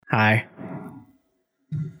Hi.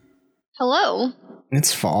 Hello.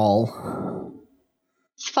 It's fall.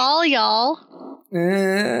 It's fall, y'all.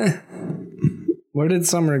 Where did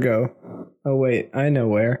summer go? Oh, wait, I know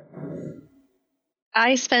where.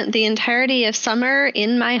 I spent the entirety of summer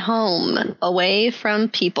in my home, away from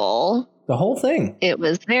people. The whole thing. It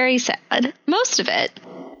was very sad. Most of it.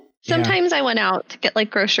 Sometimes I went out to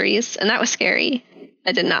get groceries, and that was scary.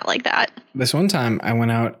 I did not like that. This one time I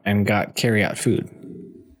went out and got carry-out food.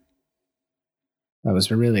 That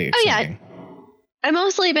was really exciting. Oh, yeah. I've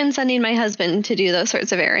mostly been sending my husband to do those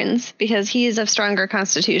sorts of errands because he's of stronger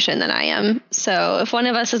constitution than I am. So if one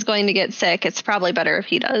of us is going to get sick, it's probably better if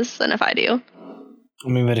he does than if I do. I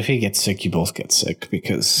mean, but if he gets sick, you both get sick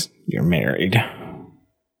because you're married.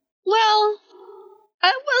 Well,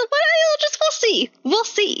 we'll see. We'll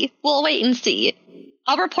see. We'll wait and see.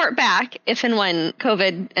 I'll report back if and when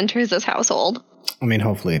COVID enters this household. I mean,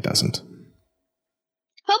 hopefully it doesn't.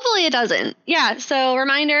 Hopefully it doesn't. Yeah, so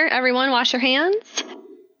reminder, everyone, wash your hands.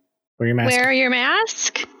 Wear your mask. Wear your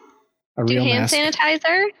mask. Do hand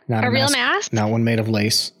sanitizer. Not a real mask. Not one made of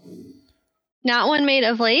lace. Not one made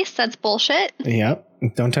of lace. That's bullshit.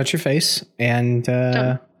 Yep. Don't touch your face. And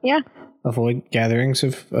avoid gatherings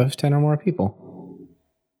of 10 or more people.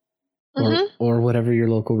 Or whatever your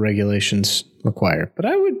local regulations require. But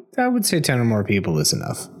I would say 10 or more people is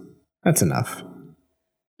enough. That's enough.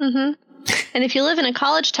 Mm-hmm. And if you live in a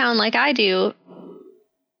college town like I do,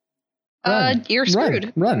 you're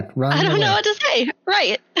screwed. Run. I don't know what to say.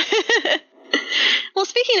 Right. Well,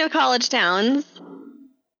 speaking of college towns,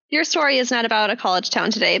 your story is not about a college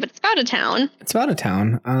town today, but it's about a town. It's about a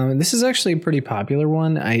town. This is actually a pretty popular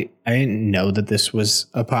one. I didn't know that this was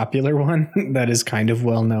a popular one that is kind of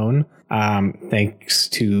well known. Thanks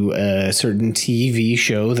to a certain TV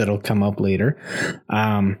show that'll come up later.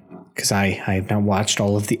 Because I have not watched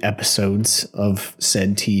all of the episodes of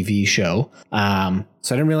said TV show. So I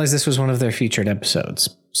didn't realize this was one of their featured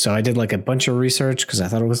episodes. So I did a bunch of research because I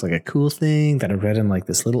thought it was a cool thing that I read in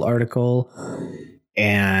this little article.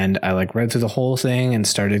 And I read through the whole thing and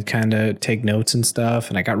started kind of take notes and stuff.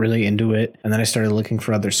 And I got really into it. And then I started looking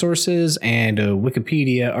for other sources, and a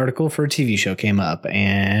Wikipedia article for a TV show came up.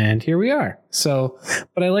 And here we are. So,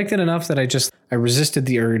 but I liked it enough that I resisted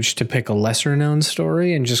the urge to pick a lesser known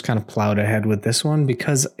story and just kind of plowed ahead with this one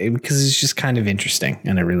because it's just kind of interesting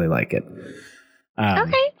and I really like it.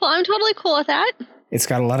 Okay. Well, I'm totally cool with that. It's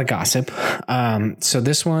got a lot of gossip. So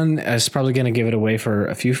this one is probably going to give it away for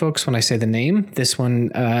a few folks when I say the name. This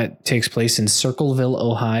one takes place in Circleville,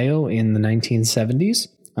 Ohio in the 1970s.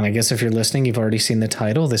 And I guess if you're listening, you've already seen the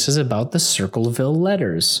title. This is about the Circleville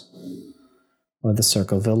Letters, or the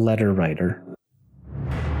Circleville letter writer.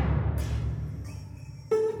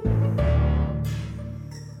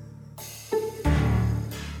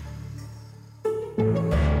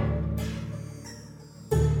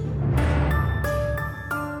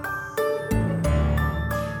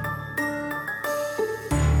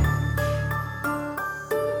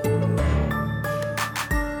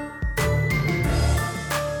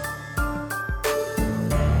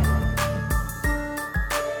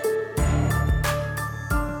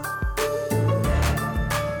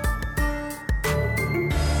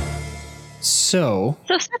 So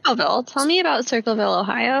Circleville. Tell me about Circleville,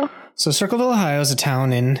 Ohio. So Circleville, Ohio is a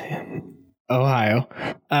town in Ohio.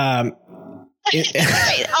 Right, all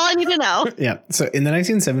I need to know. Yeah. So in the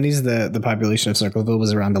 1970s, the population of Circleville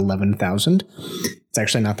was around 11,000. It's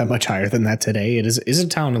actually not that much higher than that today. It is a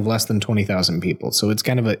town of less than 20,000 people. So it's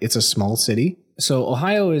it's a small city. So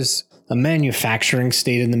Ohio is a manufacturing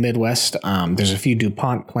state in the Midwest. There's a few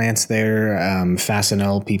DuPont plants there,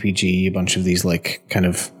 Fastenal, PPG, a bunch of these kind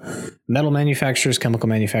of metal manufacturers,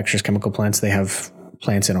 chemical plants. They have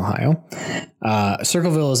plants in Ohio.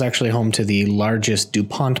 Circleville is actually home to the largest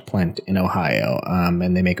DuPont plant in Ohio,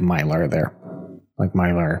 and they make Mylar there,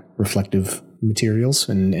 Mylar reflective materials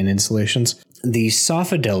and insulations. The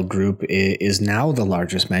Sofidel Group is now the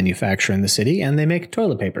largest manufacturer in the city, and they make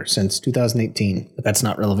toilet paper since 2018. But that's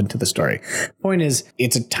not relevant to the story. Point is,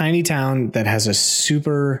 it's a tiny town that has a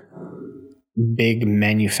super big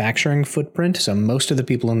manufacturing footprint. So most of the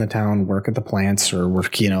people in the town work at the plants or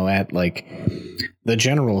work, at the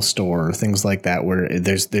general store or things like that, where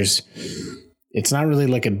there's it's not really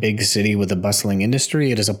a big city with a bustling industry.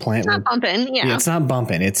 It is a plant. It's not bumping. Yeah, it's not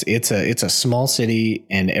bumping. It's a small city,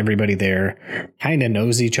 and everybody there kind of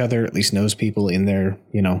knows each other, at least knows people in their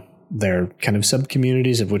kind of sub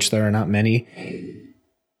communities, of which there are not many.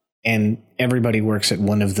 And everybody works at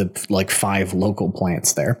one of the 5 local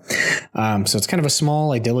plants there. So it's kind of a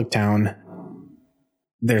small, idyllic town.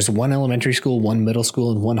 There's one elementary school, one middle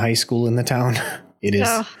school, and one high school in the town. It is.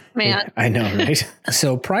 Oh, man. I know, right?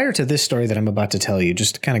 So prior to this story that I'm about to tell you,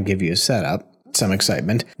 just to kind of give you a setup, some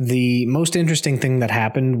excitement, the most interesting thing that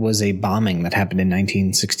happened was a bombing that happened in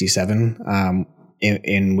 1967,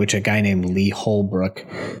 in which a guy named Lee Holbrook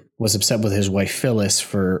was upset with his wife Phyllis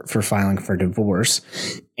for filing for divorce,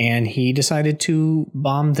 and he decided to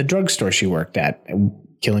bomb the drugstore she worked at,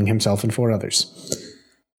 killing himself and 4 others.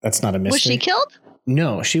 That's not a mystery. Was she killed?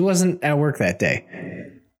 No, she wasn't at work that day.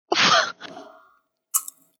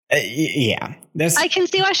 Yeah. I can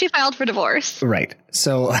see why she filed for divorce. Right.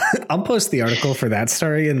 So I'll post the article for that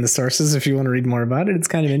story in the sources if you want to read more about it. It's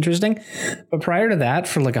kind of interesting. But prior to that,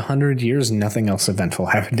 for like 100 years, nothing else eventful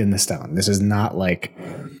happened in this town. This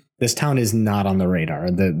town is not on the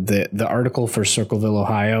radar. The article for Circleville,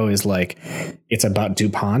 Ohio is like, it's about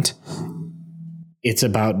DuPont. It's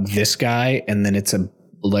about this guy. And then it's a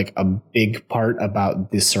big part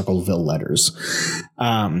about the Circleville Letters.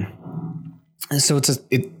 So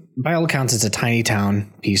by all accounts, it's a tiny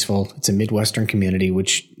town, peaceful. It's a Midwestern community,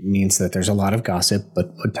 which means that there's a lot of gossip,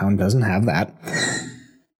 but what town doesn't have that?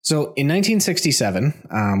 So in 1967,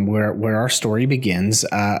 where our story begins,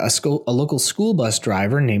 a local school bus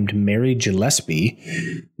driver named Mary Gillespie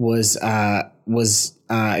was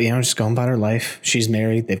just going about her life. She's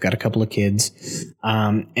married. They've got a couple of kids.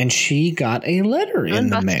 And she got a letter in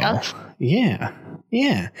the mail. Yeah.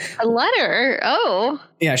 Yeah. A letter. Oh.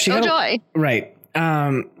 Yeah. She got joy. Right.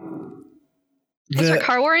 Was her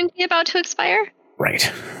car warranty about to expire?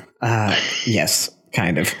 Right. Yes,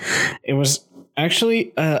 kind of. It was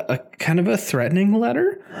actually a kind of a threatening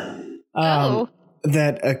letter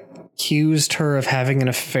that accused her of having an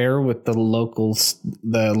affair with the local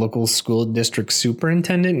school district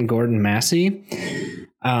superintendent, Gordon Massey,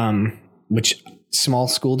 which small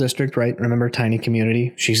school district, right? Remember, tiny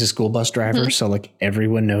community. She's a school bus driver. So like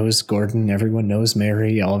everyone knows Gordon, everyone knows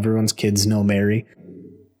Mary, everyone's kids know Mary.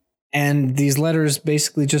 And these letters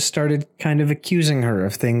basically just started kind of accusing her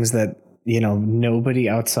of things that, nobody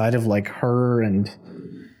outside of like her and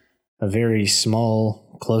a very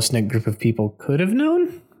small, close-knit group of people could have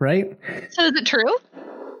known, right? So is it true?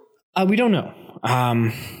 We don't know.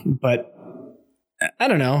 But I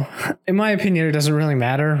don't know. In my opinion, it doesn't really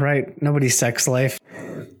matter, right? Nobody's sex life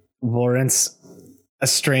warrants a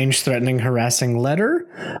strange, threatening, harassing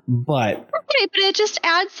letter, but... Okay, but it just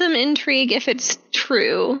adds some intrigue if it's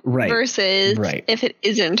true versus if it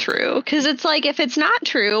isn't true. Because it's like, if it's not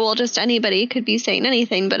true, well, just anybody could be saying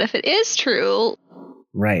anything. But if it is true...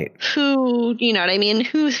 Right. Who, you know what I mean?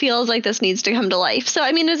 Who feels like this needs to come to life? So,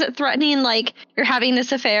 I mean, is it threatening, like, you're having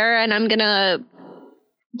this affair and I'm going to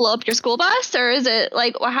blow up your school bus? Or is it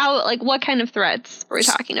like, how, like, what kind of threats are we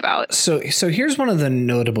talking about? So here's one of the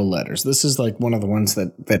notable letters. This is like one of the ones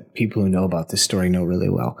that people who know about this story know really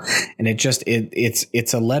well. And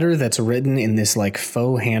it's a letter that's written in this like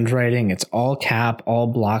faux handwriting. It's all cap, all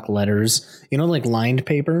block letters, like lined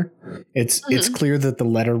paper. It's clear that the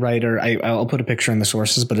letter writer, I'll put a picture in the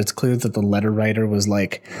sources, but it's clear that the letter writer was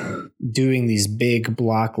like doing these big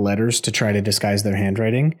block letters to try to disguise their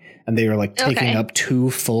handwriting. And they were like taking up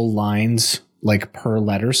 2 full lines like per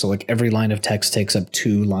letter. So like every line of text takes up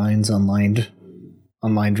 2 lines on lined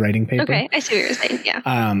writing paper. Okay, I see what you're saying.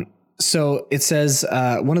 Yeah. So it says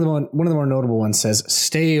one of the more notable ones says,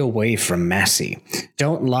 "Stay away from Massey.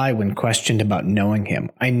 Don't lie when questioned about knowing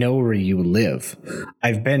him. I know where you live.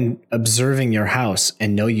 I've been observing your house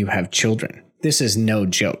and know you have children. This is no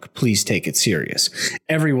joke. Please take it serious.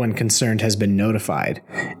 Everyone concerned has been notified.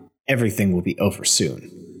 Everything will be over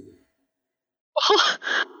soon."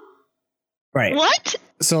 Right. What?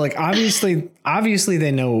 So like obviously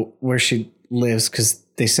they know where she lives because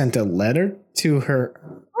they sent a letter to her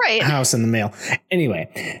house in the mail.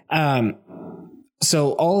 Anyway,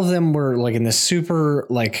 so all of them were like in this super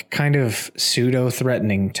like kind of pseudo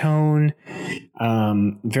threatening tone,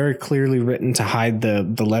 very clearly written to hide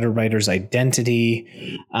the letter writer's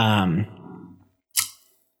identity.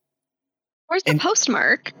 Where's the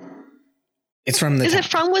postmark? It's from the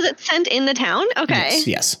town. Was it sent in the town? Okay.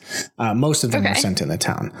 Yes. Most of them were sent in the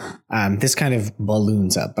town. This kind of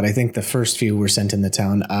balloons up, but I think the first few were sent in the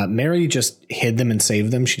town. Mary just hid them and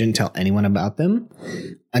saved them. She didn't tell anyone about them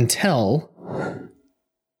until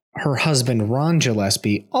her husband, Ron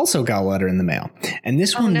Gillespie, also got a letter in the mail. And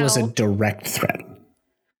this one was a direct threat.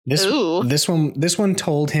 This one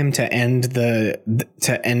told him to end the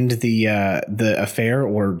affair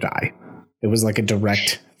or die. It was like a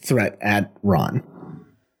direct threat at Ron.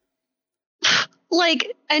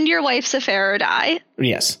 Like, end your wife's affair or die?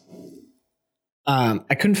 Yes.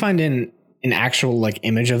 I couldn't find an actual like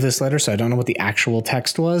image of this letter, so I don't know what the actual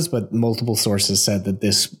text was, but multiple sources said that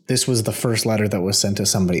this was the first letter that was sent to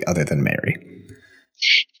somebody other than Mary.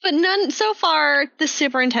 But none so far. The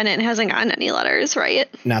superintendent hasn't gotten any letters, right?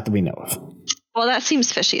 Not that we know of. Well, that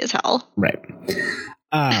seems fishy as hell. Right.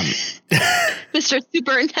 Mr.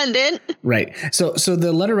 Superintendent. Right. So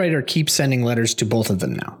the letter writer keeps sending letters to both of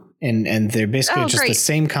them now. And they're basically just the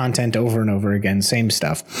same content over and over again, same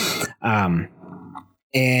stuff.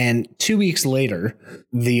 And 2 weeks later,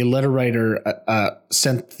 the letter writer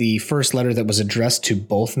sent the first letter that was addressed to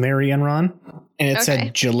both Mary and Ron. And it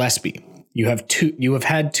said, Gillespie, you have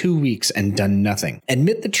had 2 weeks and done nothing.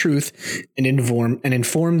 Admit the truth and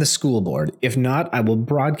inform the school board. If not, I will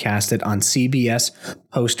broadcast it on CBS,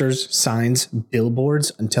 posters, signs,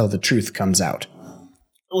 billboards until the truth comes out.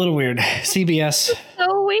 A little weird. CBS.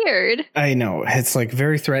 So weird. I know. It's like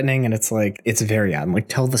very threatening, and it's very odd. Like,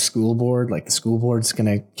 tell the school board, like the school board's going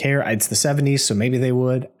to care. It's the 70s, so maybe they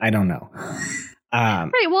would. I don't know.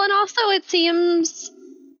 Right. Well, and also it seems,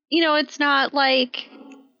 it's not like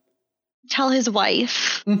tell his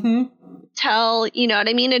wife. Mm-hmm. Tell, you know what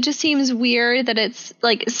I mean? It just seems weird that it's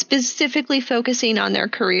like specifically focusing on their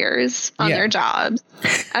careers, on their jobs,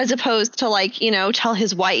 as opposed to like, tell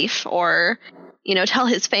his wife or tell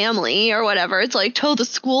his family or whatever. It's like, tell the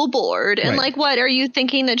school board. And like, what are you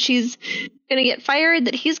thinking, that she's going to get fired,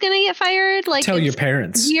 that he's going to get fired? Like, tell your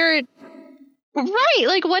parents. Weird. Right.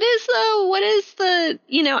 Like, what is the,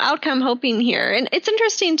 outcome hoping here? And it's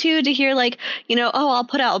interesting too, to hear like, I'll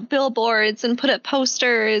put out billboards and put up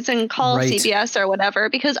posters and call CBS or whatever,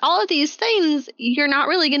 because all of these things you're not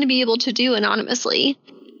really going to be able to do anonymously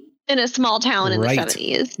in a small town in the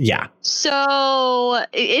 70s. Yeah. So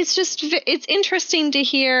it's interesting to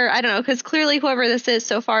hear. I don't know, because clearly whoever this is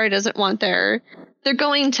so far doesn't want they're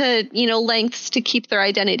going to, lengths to keep their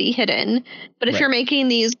identity hidden. But if you're making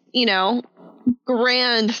these,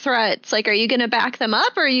 grand threats, like, are you going to back them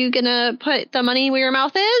up? Or are you going to put the money where your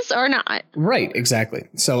mouth is or not? Right. Exactly.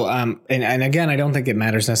 So, and again, I don't think it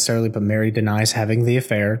matters necessarily, but Mary denies having the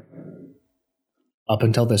affair. Up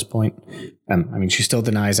until this point, she still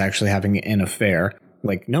denies actually having an affair.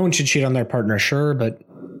 Like, no one should cheat on their partner, sure, but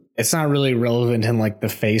it's not really relevant in like the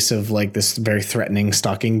face of like this very threatening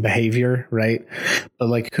stalking behavior, right? But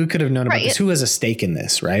like, who could have known about this? Who has a stake in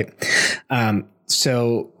this, right?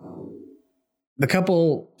 So the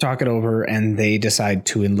couple talk it over and they decide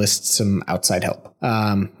to enlist some outside help.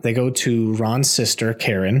 They go to Ron's sister,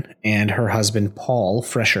 Karen, and her husband, Paul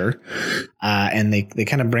Freshour, and they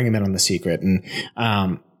kind of bring him in on the secret. And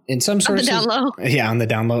in some sources, on the down low. Yeah, on the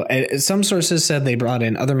down low. Some sources said they brought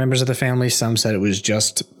in other members of the family. Some said it was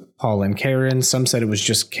just Paul and Karen. Some said it was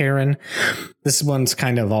just Karen. This one's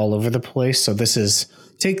kind of all over the place. So this is,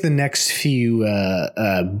 take the next few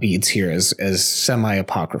beats here as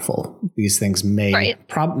semi-apocryphal. These things may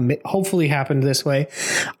hopefully happen this way.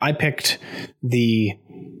 I picked the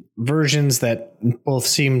versions that both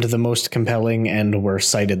seemed the most compelling and were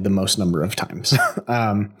cited the most number of times.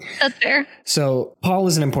 That's fair. So Paul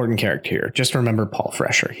is an important character here. Just remember Paul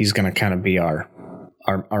Freshour. He's going to kind of be our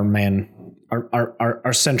man,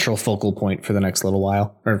 our central focal point for the next little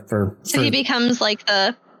while. So he becomes like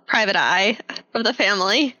the private eye of the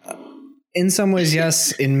family. In some ways,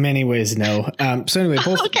 yes. In many ways, no. So anyway,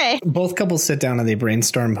 both couples sit down and they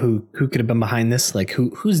brainstorm who could have been behind this, like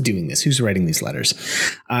who's doing this, who's writing these letters.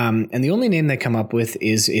 And the only name they come up with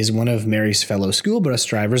is one of Mary's fellow school bus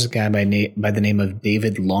drivers, a guy by the name of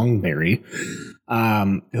David Longberry,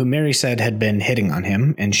 who Mary said had been hitting on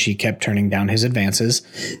him, and she kept turning down his advances.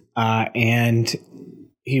 And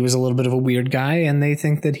he was a little bit of a weird guy, and they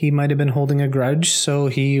think that he might have been holding a grudge, so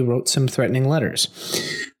he wrote some threatening letters.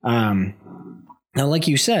 Now, like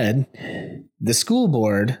you said, the school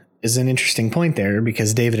board is an interesting point there,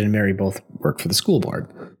 because David and Mary both work for the school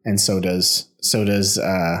board, and so does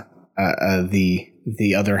the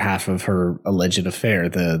other half of her alleged affair,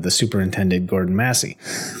 the superintendent Gordon Massey.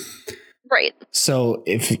 Right. So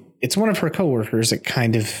if it's one of her coworkers, it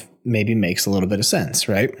kind of maybe makes a little bit of sense,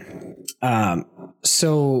 right?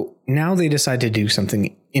 So now they decide to do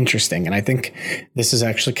something interesting, and I think this is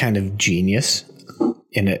actually kind of genius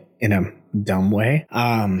in a dumb way.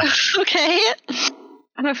 Okay.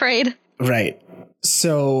 I'm afraid. Right.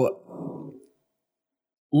 So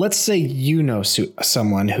let's say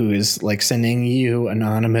someone who is like sending you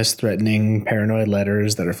anonymous, threatening, paranoid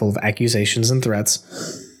letters that are full of accusations and threats.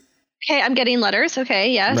 Okay, I'm getting letters.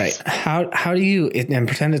 Okay, yes. Right. How do you, and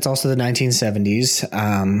pretend it's also the 1970s,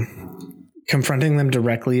 confronting them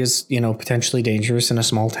directly is, potentially dangerous in a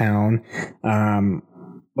small town.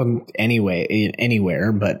 Well,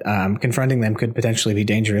 anywhere, but confronting them could potentially be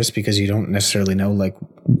dangerous because you don't necessarily know, like,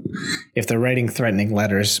 if they're writing threatening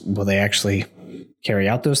letters, will they actually carry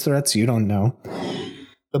out those threats? You don't know.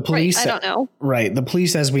 The police, I don't know. Right. The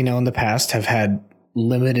police, as we know in the past, have had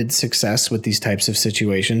limited success with these types of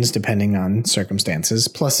situations, depending on circumstances.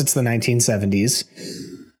 Plus, it's the 1970s.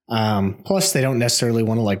 Plus, they don't necessarily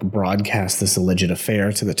want to like broadcast this alleged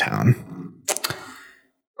affair to the town.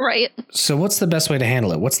 Right. So what's the best way to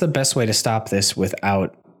handle it? What's the best way to stop this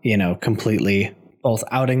without, completely both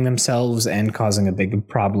outing themselves and causing a big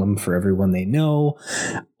problem for everyone they know,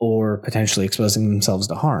 or potentially exposing themselves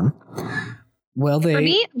to harm? Well, for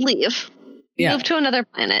me, leave. Yeah. Move to another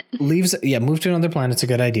planet. Move to another planet's a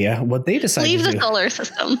good idea. What they decide leave to do. Leave the solar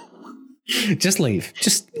system. Just leave.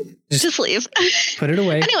 Just leave. Put it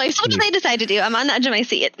away. Anyway, so what do they decide to do? I'm on the edge of my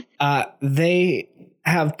seat. They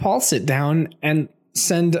have Paul sit down and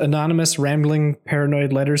send anonymous, rambling,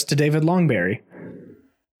 paranoid letters to David Longberry.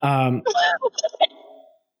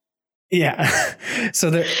 Yeah. So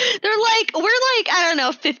they're like, we're like, I don't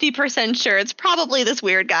know, 50% sure it's probably this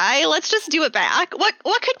weird guy. Let's just do it back. What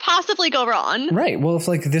could possibly go wrong? Right. Well, if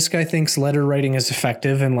like this guy thinks letter writing is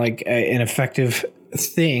effective and like an effective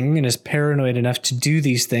thing and is paranoid enough to do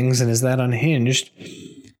these things and is that unhinged,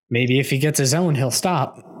 maybe if he gets his own, he'll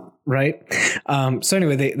stop. Right. So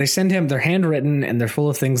anyway, they send him, they're handwritten and they're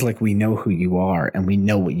full of things like, we know who you are and we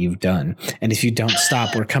know what you've done. And if you don't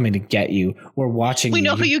stop, we're coming to get you. We're watching. We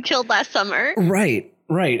know who you killed last summer. Right.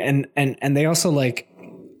 Right. And they also like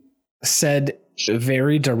said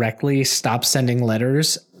very directly, stop sending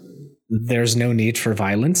letters. There's no need for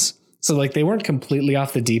violence. So like they weren't completely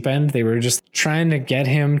off the deep end. They were just trying to get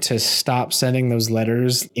him to stop sending those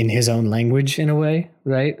letters in his own language in a way.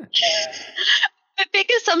 Right. The big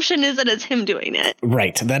assumption is that it's him doing it.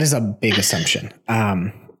 Right. That is a big assumption.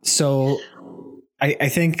 So I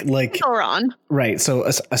think like. Go on. Right. So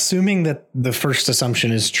assuming that the first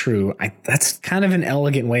assumption is true, that's kind of an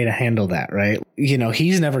elegant way to handle that. Right.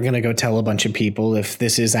 He's never going to go tell a bunch of people if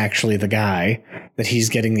this is actually the guy that he's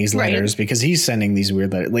getting these letters because he's sending these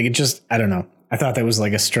weird letters. Like it just, I don't know. I thought that was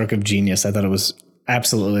like a stroke of genius. I thought it was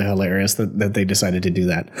absolutely hilarious that they decided to do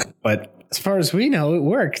that. But as far as we know, it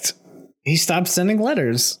worked. He stopped sending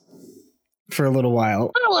letters for a little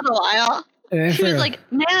while. He was like,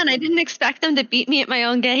 man, I didn't expect them to beat me at my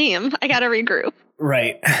own game. I got to regroup.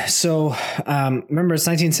 Right. So remember, it's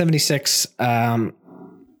 1976.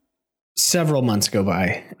 Several months go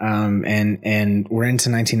by and we're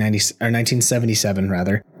into 1977,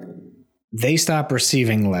 rather. They stop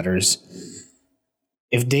receiving letters.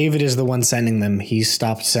 If David is the one sending them, he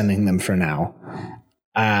stopped sending them for now.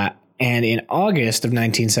 And in August of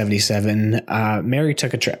 1977, Mary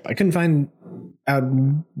took a trip. I couldn't find out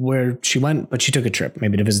where she went, but she took a trip,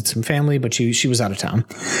 maybe to visit some family, but she was out of town.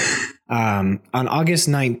 On August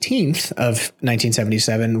 19th of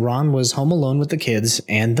 1977, Ron was home alone with the kids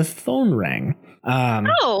and the phone rang.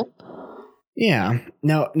 Yeah.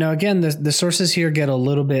 Now again, the sources here get a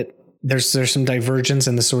little bit, there's some divergence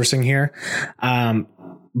in the sourcing here.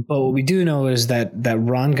 But what we do know is that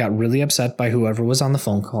Ron got really upset by whoever was on the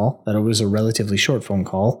phone call, that it was a relatively short phone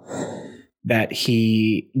call, that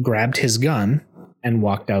he grabbed his gun and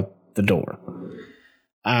walked out the door.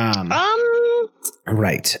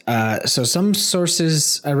 Right. So some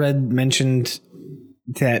sources I read mentioned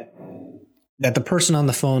that the person on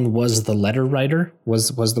the phone was the letter writer, was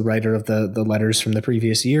the writer of the letters from the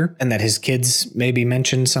previous year, and that his kids maybe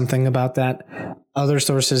mentioned something about that. Other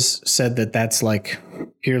sources said that that's like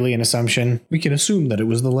purely an assumption. We can assume that it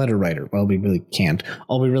was the letter writer. Well, we really can't.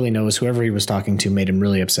 All we really know is whoever he was talking to made him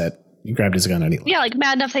really upset. He grabbed his gun anyway. Yeah, like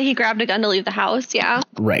mad enough that he grabbed a gun to leave the house. Yeah.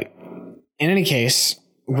 Right. In any case,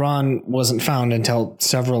 Ron wasn't found until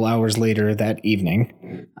several hours later that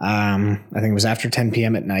evening. I think it was after 10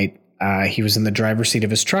 p.m. at night. He was in the driver's seat of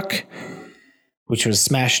his truck, which was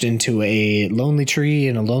smashed into a lonely tree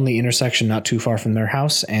in a lonely intersection not too far from their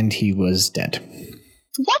house, and he was dead.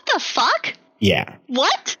 What the fuck? Yeah.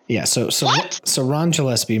 What? Yeah. So Ron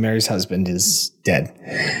Gillespie, Mary's husband, is dead.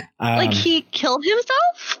 Like he killed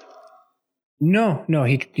himself? No.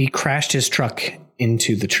 He crashed his truck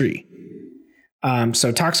into the tree.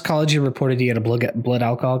 So toxicology reported he had a blood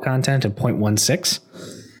alcohol content of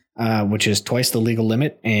 0.16, which is twice the legal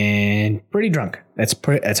limit, and pretty drunk. That's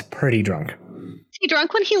pretty drunk. Was he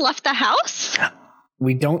drunk when he left the house?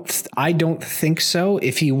 I don't think so.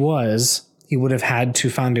 If he was, he would have had to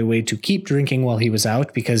find a way to keep drinking while he was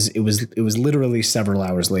out, because it was literally several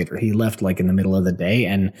hours later. He left like in the middle of the day,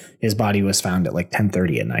 and his body was found at like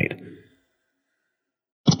 10:30 at night.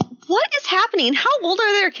 What is happening? How old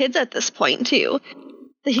are their kids at this point, too?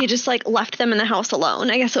 That he just like left them in the house alone.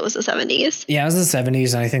 I guess it was the 70s. Yeah, it was the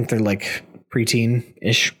 70s, and I think they're like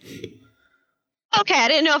preteen-ish. Okay, I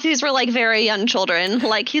didn't know if these were like very young children.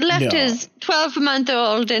 Like he left his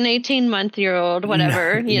 12-month-old and 18-month-year-old,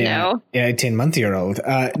 whatever, you know. Yeah, 18-month-year-old.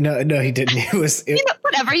 No, he didn't. It was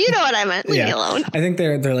whatever. You know what I meant. Leave me alone. I think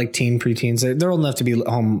they're like preteens. They're old enough to be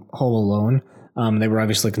home alone. They were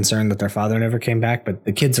obviously concerned that their father never came back, but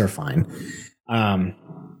the kids are fine.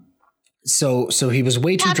 So he was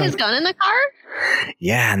way too drunk. Had his gun in the car?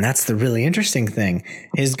 Yeah, and that's the really interesting thing.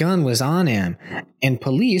 His gun was on him, and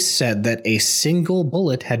police said that a single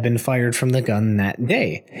bullet had been fired from the gun that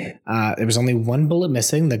day. There was only one bullet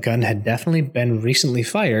missing. The gun had definitely been recently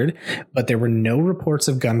fired, but there were no reports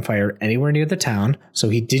of gunfire anywhere near the town, so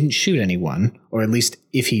he didn't shoot anyone, or at least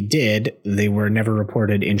if he did, they were never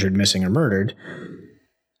reported injured, missing, or murdered.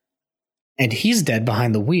 And he's dead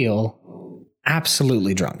behind the wheel,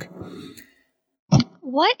 absolutely drunk.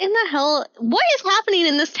 What in the hell? What is happening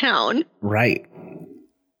in this town? Right.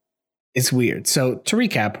 It's weird. So to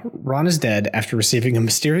recap, Ron is dead after receiving a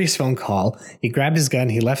mysterious phone call. He grabbed his gun.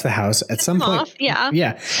 He left the house. At some point,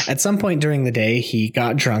 at some point during the day, he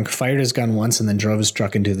got drunk, fired his gun once, and then drove his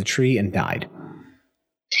truck into the tree and died.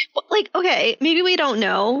 Like, okay, maybe we don't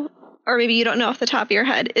know, or maybe you don't know off the top of your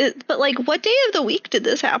head, but like, what day of the week did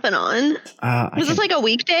this happen on? Was this like a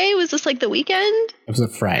weekday? Was this like the weekend? It was a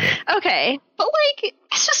Friday. Okay, but like,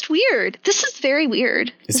 it's just weird. This is very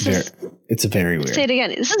weird. It's very weird. Say it again.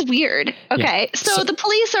 This is weird. Okay, yeah. So the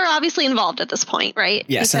police are obviously involved at this point, right?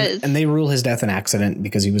 Yes, and they rule his death an accident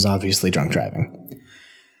because he was obviously drunk driving.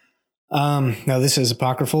 Now this is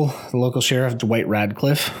apocryphal. The local sheriff, Dwight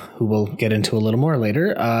Radcliffe, who we'll get into a little more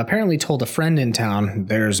later, apparently told a friend in town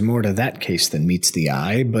there's more to that case than meets the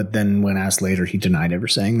eye, but then when asked later, he denied ever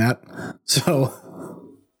saying that. So,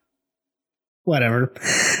 whatever.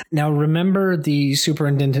 Now remember the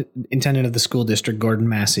superintendent of the school district, Gordon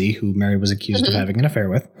Massey, who Mary was accused of having an affair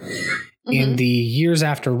with? Mm-hmm. In the years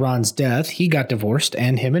after Ron's death, he got divorced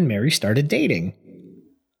and him and Mary started dating.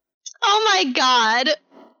 Oh my God.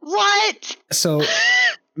 What? So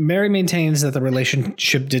Mary maintains that the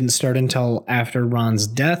relationship didn't start until after Ron's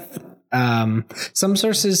death. Some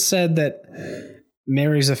sources said that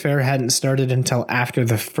Mary's affair hadn't started until after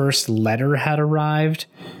the first letter had arrived,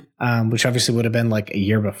 which obviously would have been like a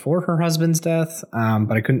year before her husband's death.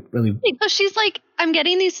 But I couldn't really. Because she's like, I'm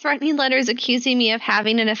getting these threatening letters accusing me of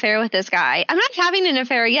having an affair with this guy. I'm not having an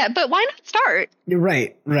affair yet, but why not start?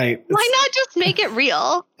 Right. Why not just make it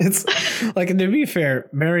real? It's like, to be fair,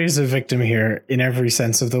 Mary is a victim here in every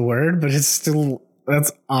sense of the word, but it's still,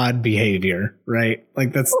 that's odd behavior, right?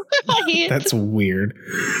 Like that's weird.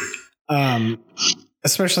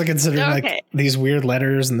 Especially considering like these weird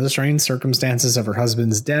letters and the strange circumstances of her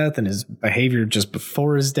husband's death and his behavior just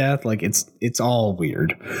before his death. Like it's all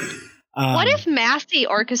weird. What if Massey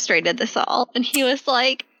orchestrated this all and he was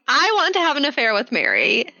like, I want to have an affair with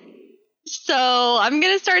Mary, so I'm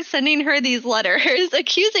going to start sending her these letters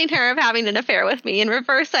accusing her of having an affair with me, and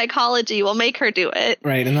reverse psychology will make her do it.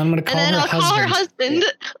 Right. And then I'm going to call her husband,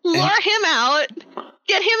 lure him out,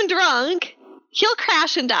 get him drunk. He'll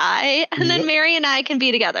crash and die, and then Mary and I can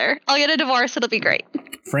be together. I'll get a divorce. It'll be great.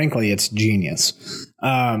 Frankly, it's genius.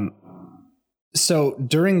 So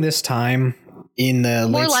during this time in the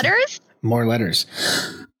more letters.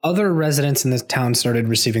 Other residents in this town started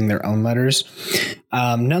receiving their own letters.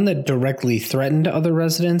 None that directly threatened other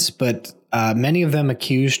residents, but many of them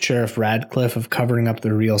accused Sheriff Radcliffe of covering up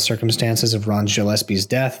the real circumstances of Ron Gillespie's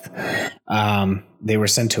death. They were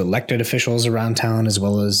sent to elected officials around town, as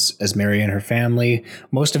well as Mary and her family.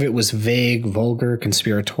 Most of it was vague, vulgar,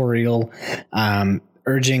 conspiratorial,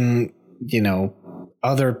 urging,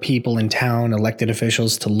 other people in town, elected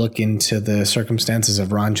officials, to look into the circumstances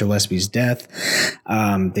of Ron Gillespie's death.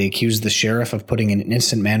 They accused the sheriff of putting an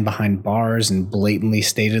innocent man behind bars and blatantly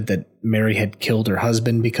stated that Mary had killed her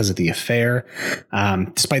husband because of the affair,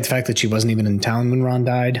 despite the fact that she wasn't even in town when Ron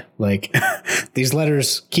died. Like, these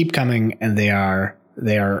letters keep coming, and they are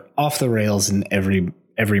off the rails in every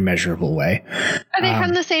measurable way. Are they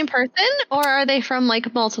from the same person, or are they from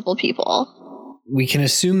like multiple people? We can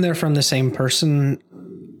assume they're from the same person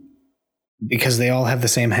because they all have the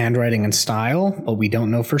same handwriting and style, but we don't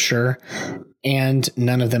know for sure. And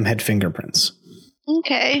none of them had fingerprints.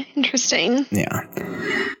 Okay, interesting. Yeah.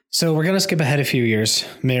 So we're going to skip ahead a few years.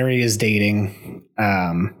 Mary is dating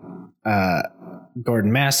Gordon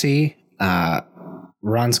Massey.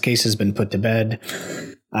 Ron's case has been put to bed.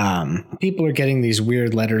 People are getting these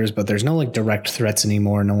weird letters, but there's no like direct threats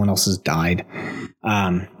anymore. No one else has died.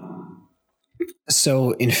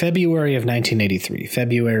 So in February of 1983,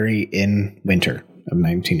 February in winter of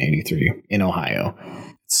 1983 in Ohio,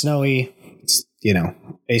 it's snowy. It's,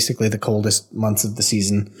 basically the coldest months of the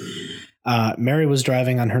season. Mary was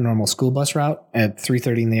driving on her normal school bus route at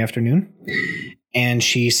 3:30 in the afternoon, and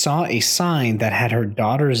she saw a sign that had her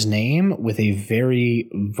daughter's name with a very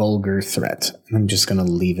vulgar threat. I'm just going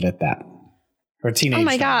to leave it at that. Her teenage. Oh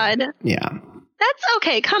my God. Yeah. That's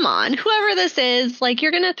okay. Come on. Whoever this is, like,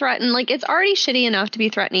 you're going to threaten, like, it's already shitty enough to be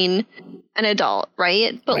threatening an adult,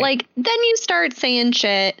 right? But Right. like, then you start saying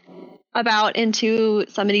shit about into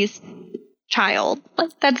somebody's child.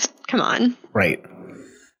 Like, that's, come on. Right.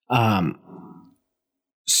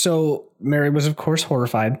 So Mary was, of course,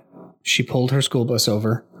 horrified. She pulled her school bus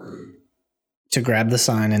over to grab the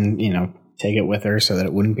sign and, take it with her so that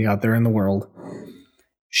it wouldn't be out there in the world.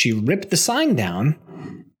 She ripped the sign down,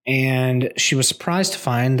 and she was surprised to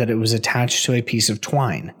find that it was attached to a piece of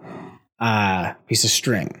twine, piece of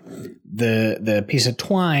string. The piece of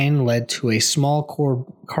twine led to a small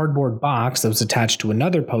cardboard box that was attached to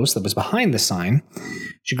another post that was behind the sign.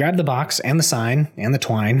 She grabbed the box and the sign and the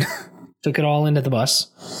twine, took it all into the bus.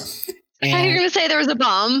 I thought you were going to say there was a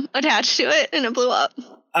bomb attached to it and it blew up.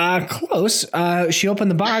 Close. She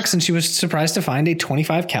opened the box and she was surprised to find a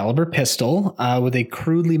 .25 caliber pistol with a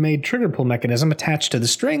crudely made trigger pull mechanism attached to the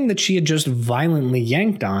string that she had just violently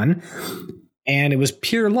yanked on. And it was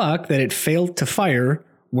pure luck that it failed to fire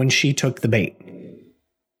when she took the bait.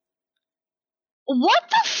 What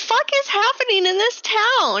the fuck is happening in this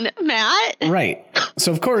town, Matt? Right.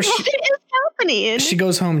 So, of course, what is happening? She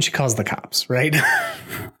goes home and she calls the cops, right?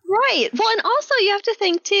 Right. Well, and also you have to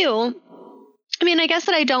think, too, I mean, I guess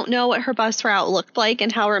that I don't know what her bus route looked like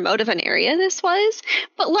and how remote of an area this was.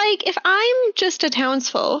 But, like, if I'm just a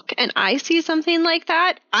townsfolk and I see something like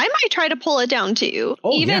that, I might try to pull it down, too.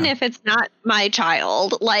 Even if it's not my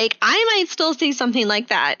child. Like, I might still see something like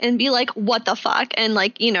that and be like, what the fuck? And,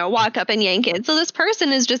 like, walk up and yank it. So this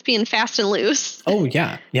person is just being fast and loose. Oh,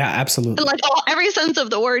 yeah. Yeah, absolutely. Like, every sense of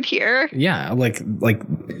the word here. Yeah, like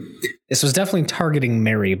this was definitely targeting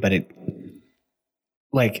Mary, but it...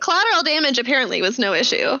 Like collateral damage apparently was no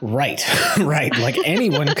issue. Right. Right. Like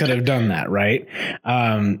anyone could have done that. Right.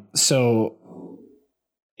 And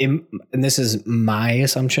this is my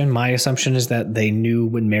assumption. My assumption is that they knew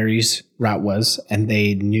when Mary's route was, and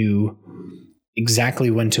they knew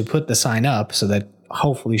exactly when to put the sign up so that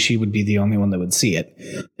hopefully she would be the only one that would see it.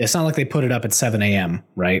 It's not like they put it up at 7 a.m.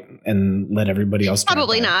 right. And let everybody else.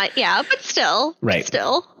 Probably not. Yeah. But still. Right.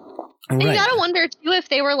 Still. And you gotta wonder, too, if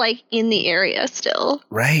they were, like, in the area still.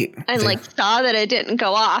 Right. And, like, saw that it didn't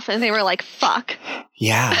go off, and they were like, fuck.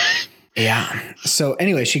 Yeah. Yeah. So,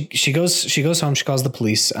 anyway, she goes home, she calls the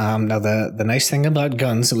police. Now, the nice thing about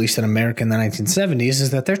guns, at least in America in the 1970s, is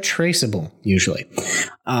that they're traceable, usually.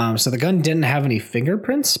 So, the gun didn't have any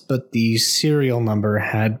fingerprints, but the serial number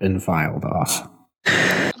had been filed off.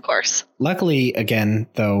 Of course. Luckily, again,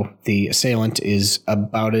 though, the assailant is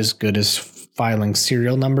about as good as filing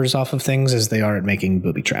serial numbers off of things as they are at making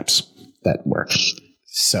booby traps that work.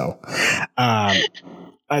 So,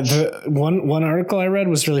 the one article I read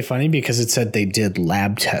was really funny because it said they did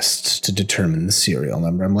lab tests to determine the serial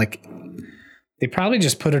number. I'm like, they probably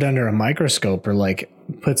just put it under a microscope or like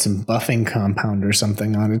put some buffing compound or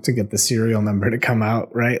something on it to get the serial number to come out,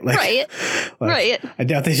 right? Like, right. Right. I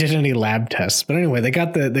doubt they did any lab tests, but anyway, they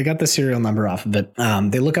got the serial number off of it.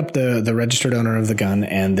 They look up the registered owner of the gun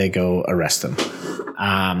and they go arrest him.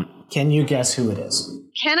 Can you guess who it is?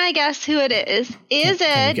 Can I guess who it is? Can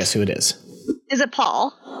you guess who it is? Is it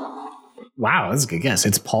Paul? Wow, that's a good guess.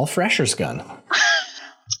 It's Paul Freshour's gun.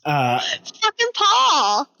 Fucking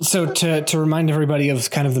Paul. So to remind everybody of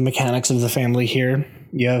kind of the mechanics of the family here,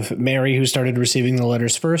 you have Mary, who started receiving the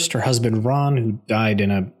letters first, her husband Ron, who died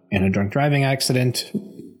in a drunk driving accident.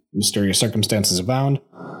 Mysterious circumstances abound.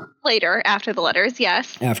 Later, after the letters,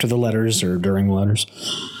 yes. After the letters or during the letters.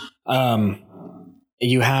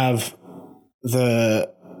 You have the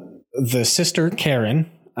sister Karen,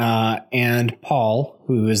 and Paul,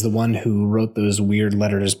 who is the one who wrote those weird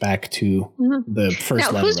letters back to the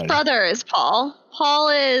first letter. Now, whose writer. brother is Paul? Paul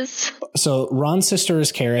is... So Ron's sister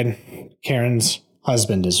is Karen. Karen's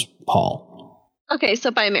husband is Paul. Okay,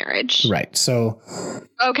 so by marriage. Right. So...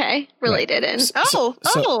 Okay, related. Right.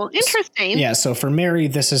 And interesting. Yeah, so for Mary,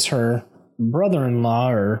 this is her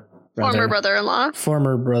brother-in-law, or... Former brother-in-law.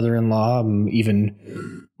 Former brother-in-law,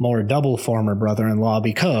 even more double former brother-in-law,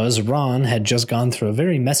 because Ron had just gone through a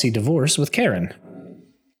very messy divorce with Karen.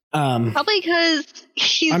 Probably because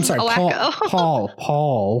he's I'm sorry, a wacko.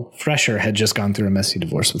 Paul Freshour had just gone through a messy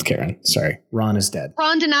divorce with Karen. Sorry, Ron is dead.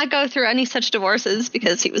 Ron did not go through any such divorces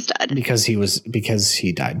because he was dead. Because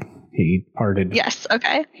he died. He parted. Yes,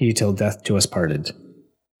 okay. He till death do us parted.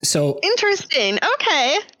 So interesting.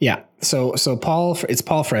 Okay. Yeah. So it's Paul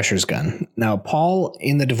Freshour's gun. Now, Paul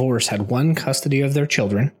in the divorce had won custody of their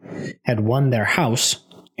children, had won their house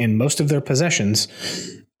and most of their possessions.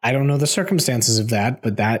 I don't know the circumstances of that,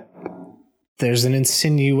 but there's an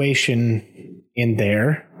insinuation in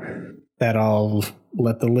there that I'll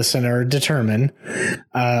let the listener determine.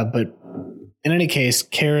 But in any case,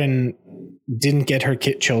 Karen didn't get her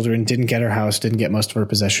children, didn't get her house, didn't get most of her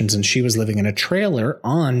possessions, and she was living in a trailer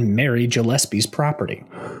on Mary Gillespie's property.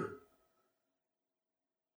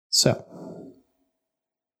 So,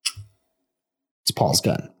 it's Paul's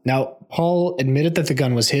gun. Now, Paul admitted that the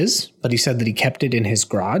gun was his, but he said that he kept it in his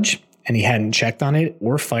garage, and he hadn't checked on it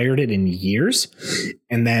or fired it in years,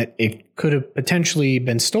 and that it could have potentially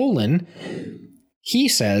been stolen. He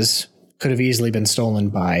says could have easily been stolen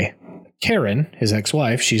by Karen, his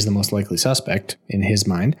ex-wife. She's the most likely suspect in his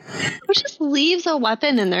mind. Who just leaves a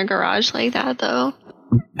weapon in their garage like that, though?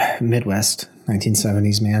 Midwest,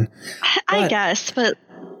 1970s, man. I guess, but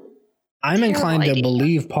I'm inclined to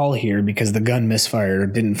believe Paul here because the gun misfired or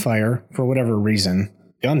didn't fire for whatever reason.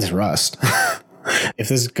 Guns rust. If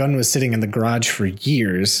this gun was sitting in the garage for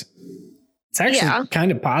years, it's actually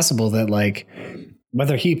kind of possible that, like,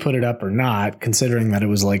 whether he put it up or not, considering that it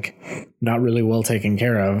was, like, not really well taken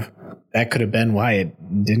care of, that could have been why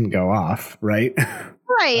it didn't go off, right?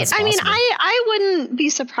 Right. I mean, I wouldn't be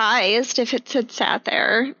surprised if it had sat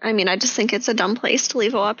there. I mean, I just think it's a dumb place to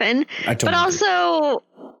leave a weapon. But also,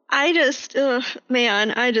 I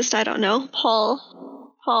don't know.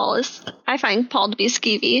 I find Paul to be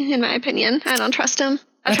skeevy, in my opinion. I don't trust him.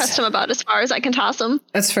 I trust him about as far as I can toss him.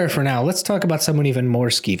 That's fair for now. Let's talk about someone even more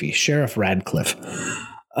skeevy, Sheriff Radcliffe.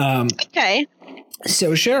 Okay.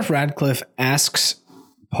 So Sheriff Radcliffe asks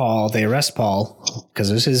Paul, they arrest Paul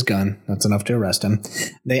because it was his gun. That's enough to arrest him.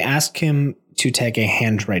 They ask him to take a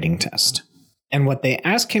handwriting test. And what they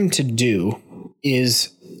ask him to do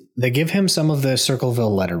is they give him some of the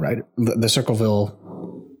Circleville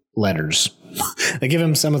letters. They give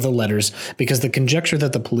him some of the letters because the conjecture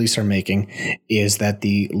that the police are making is that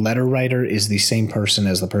the letter writer is the same person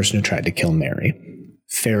as the person who tried to kill Mary.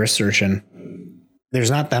 Fair assertion.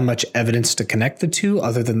 There's not that much evidence to connect the two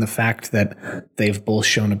other than the fact that they've both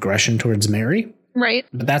shown aggression towards Mary. Right.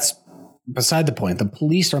 But that's beside the point. The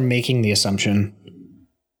police are making the assumption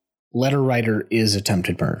letter writer is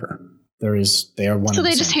attempted murder. They are one. So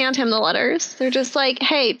they just hand him the letters. They're just like,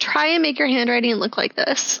 hey, try and make your handwriting look like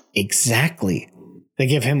this. Exactly. They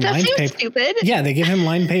give him lined paper. Stupid. Yeah, they give him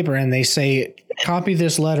lined paper and they say, copy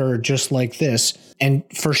this letter just like this. And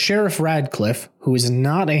for Sheriff Radcliffe, who is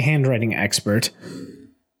not a handwriting expert,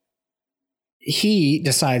 he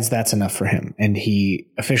decides that's enough for him. And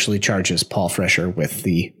he officially charges Paul Freshour with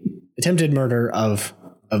the attempted murder of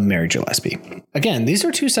Mary Gillespie. Again, these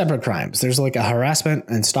are two separate crimes. There's like a harassment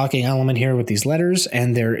and stalking element here with these letters,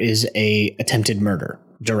 and there is a attempted murder,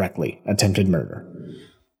 directly attempted murder.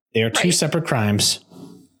 They are two separate crimes.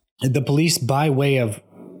 The police, by way of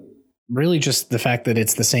really just the fact that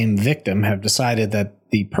it's the same victim, have decided that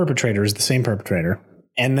the perpetrator is the same perpetrator.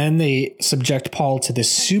 And then they subject Paul to this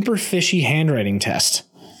super fishy handwriting test.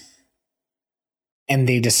 And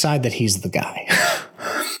they decide that he's the guy.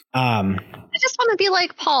 I just want to be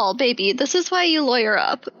like, Paul, baby, this is why you lawyer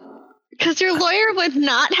up. Because your lawyer would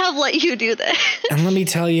not have let you do this. And let me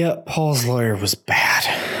tell you, Paul's lawyer was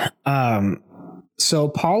bad. So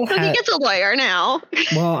Paul he gets a lawyer now.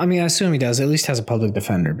 Well, I mean, I assume he does. At least has a public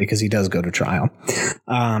defender because he does go to trial.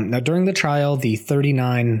 Now, during the trial, the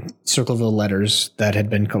 39 Circleville letters that had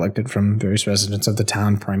been collected from various residents of the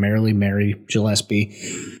town, primarily Mary Gillespie,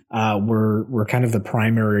 were kind of the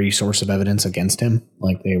primary source of evidence against him.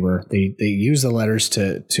 Like they used the letters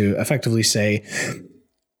to effectively say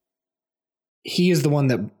he is the one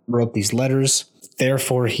that wrote these letters.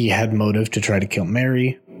 Therefore, he had motive to try to kill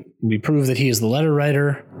Mary. We prove that he is the letter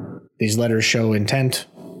writer. These letters show intent.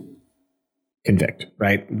 Convict,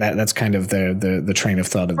 right? That's kind of the train of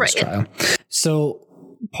thought of this trial. So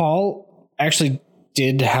Paul actually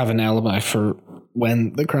did have an alibi for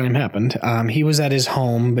when the crime happened. He was at his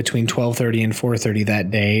home between 12:30 and 4:30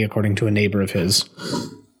 that day, according to a neighbor of his.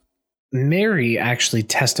 Mary actually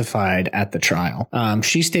testified at the trial.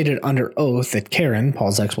 She stated under oath that Karen,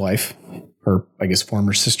 Paul's ex-wife, her, I guess,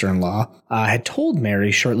 former sister-in-law, had told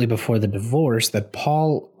Mary shortly before the divorce that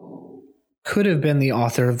Paul could have been the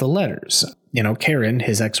author of the letters. You know, Karen,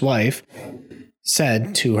 his ex-wife,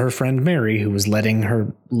 said to her friend Mary, who was letting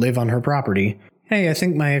her live on her property, hey, I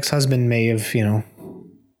think my ex-husband may have,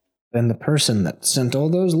 been the person that sent all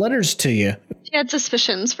those letters to you. She had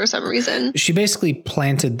suspicions for some reason. She basically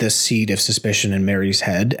planted this seed of suspicion in Mary's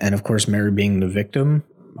head. And of course, Mary being the victim,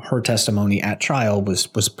 her testimony at trial was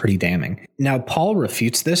pretty damning. Now, Paul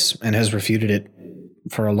refutes this and has refuted it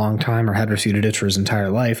for a long time, or had refuted it for his entire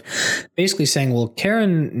life, basically saying, well,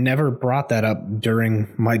 Karen never brought that up during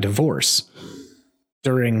my divorce,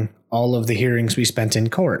 during all of the hearings we spent in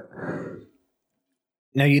court.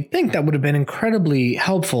 Now, you'd think that would have been incredibly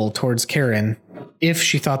helpful towards Karen if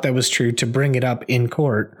she thought that was true, to bring it up in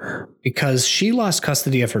court, because she lost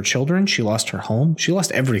custody of her children. She lost her home. She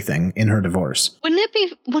lost everything in her divorce. Wouldn't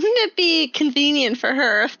it be convenient for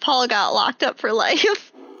her if Paul got locked up for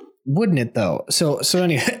life? Wouldn't it though? So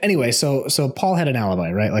anyway, Paul had an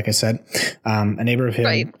alibi, right? Like I said, a neighbor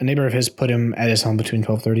of his put him at his home between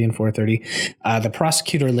 12:30 and 4:30. The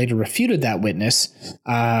prosecutor later refuted that witness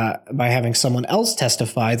by having someone else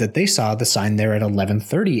testify that they saw the sign there at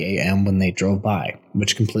 11:30 a.m. when they drove by,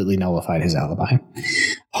 which completely nullified his alibi.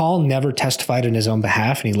 Paul never testified in his own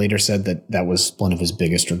behalf, and he later said that was one of his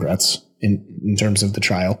biggest regrets in terms of the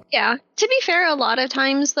trial. Yeah. To be fair, a lot of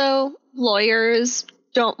times though, lawyers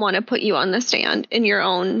don't want to put you on the stand in your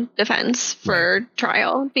own defense for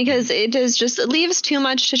trial, because it leaves too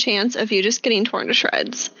much to chance of you just getting torn to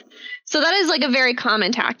shreds. So that is like a very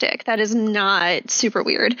common tactic. That is not super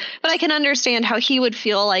weird, but I can understand how he would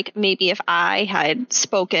feel like maybe if I had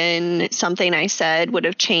spoken, something I said would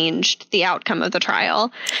have changed the outcome of the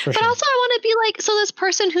trial. But also I want to be like, so this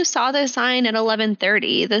person who saw this sign at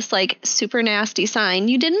 11:30, this like super nasty sign,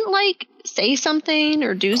 you didn't like say something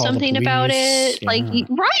or do something about it. Yeah. Like,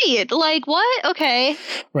 right. Like what? Okay.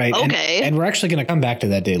 Right. Okay. And we're actually going to come back to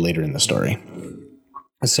that day later in the story.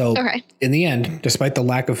 So in the end, despite the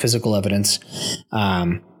lack of physical evidence,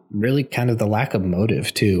 really kind of the lack of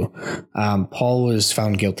motive too, Paul was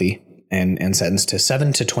found guilty and sentenced to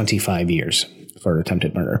 7 to 25 years for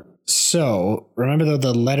attempted murder. So remember, though,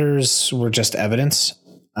 the letters were just evidence.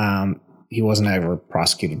 He wasn't ever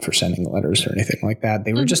prosecuted for sending the letters or anything like that.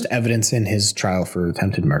 They were just evidence in his trial for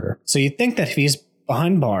attempted murder. So you'd think that if he's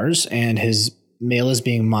behind bars and his mail is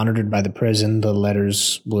being monitored by the prison, the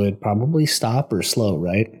letters would probably stop or slow,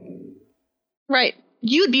 right? Right.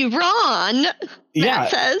 You'd be wrong. Yeah,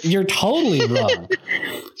 says. You're totally wrong.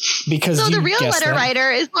 Because so the real letter writer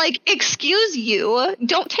is like, excuse you,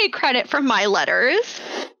 don't take credit for my letters.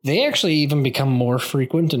 They actually even become more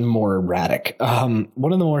frequent and more erratic.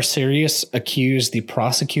 One of the more serious accused the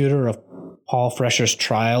prosecutor of Paul Freshour's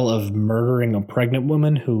trial of murdering a pregnant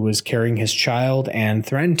woman who was carrying his child and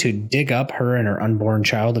threatened to dig up her and her unborn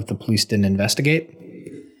child if the police didn't investigate.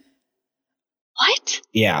 What?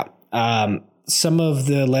 Yeah. Some of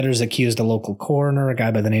the letters accused a local coroner, a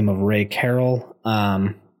guy by the name of Ray Carroll,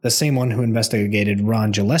 the same one who investigated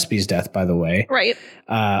Ron Gillespie's death, by the way, right,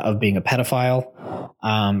 of being a pedophile,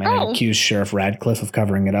 and accused Sheriff Radcliffe of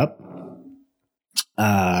covering it up.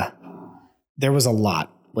 There was a lot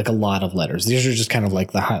of letters. These are just kind of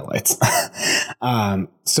like the highlights.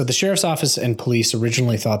 So the sheriff's office and police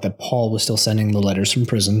originally thought that Paul was still sending the letters from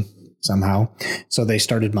prison somehow, so they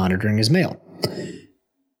started monitoring his mail.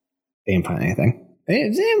 They didn't find anything. They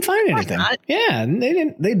didn't find anything. Yeah,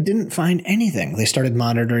 they didn't find anything. They started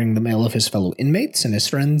monitoring the mail of his fellow inmates and his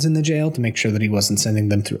friends in the jail to make sure that he wasn't sending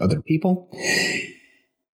them through other people.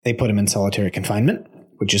 They put him in solitary confinement,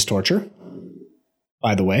 which is torture.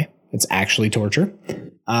 By the way, it's actually torture.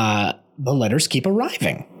 The letters keep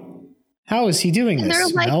arriving. How is he doing this? They're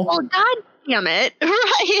like, Mel? well, God damn it.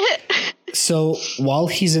 Right. So while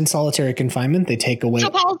he's in solitary confinement, they take away. So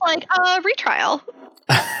Paul's like, retrial.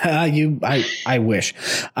 I wish.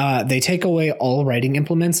 They take away all writing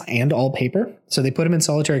implements and all paper. So they put him in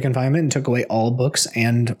solitary confinement and took away all books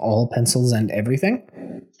and all pencils and everything.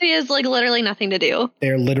 So he has like literally nothing to do.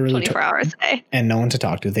 They're literally 24 hours a day. And no one to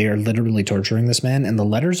talk to. They are literally torturing this man, and the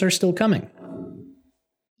letters are still coming.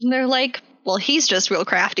 And they're like, well, he's just real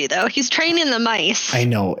crafty, though. He's training the mice. I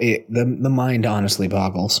know. The mind honestly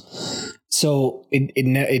boggles. So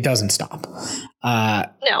it doesn't stop.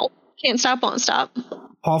 No. Can't stop, won't stop.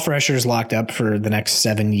 Paul Freshour is locked up for the next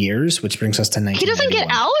 7 years, which brings us to 1991. He doesn't get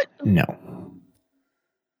out? No.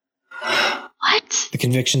 What? The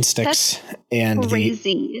conviction sticks. That's and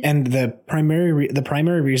crazy. The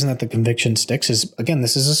primary reason that the conviction sticks is, again,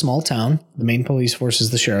 this is a small town. The main police force is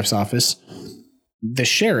the sheriff's office. The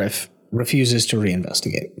sheriff refuses to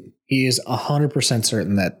reinvestigate. He is 100%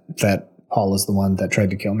 certain that Paul is the one that tried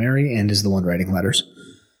to kill Mary and is the one writing letters.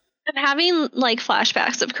 I'm having like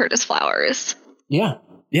flashbacks of Curtis Flowers. Yeah.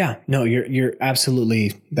 No, you're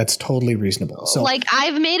absolutely, that's totally reasonable. So like,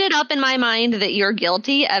 I've made it up in my mind that you're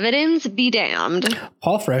guilty. Evidence be damned.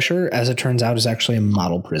 Paul Freshour, as it turns out, is actually a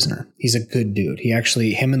model prisoner. He's a good dude.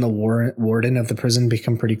 Him and the warden of the prison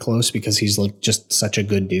become pretty close because he's like just such a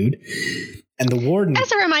good dude. And the warden,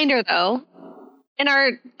 as a reminder though, in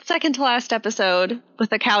our second to last episode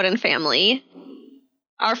with the Cowden family,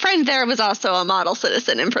 our friend there was also a model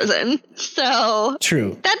citizen in prison. So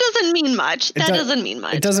true. That doesn't mean much. That doesn't mean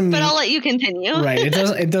much. It doesn't mean, but I'll let you continue. Right.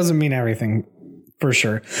 It doesn't mean everything for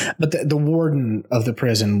sure. But the warden of the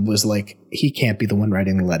prison was like, he can't be the one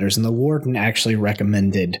writing the letters. And the warden actually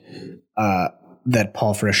recommended that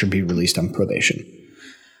Paul Freshour be released on probation.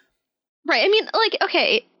 Right. I mean, like,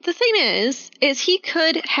 okay, the thing is he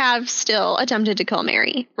could have still attempted to kill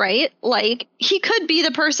Mary, right? Like, he could be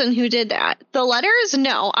the person who did that. The letters,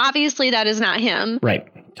 no, obviously that is not him. Right.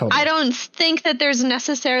 Totally. I don't think that there's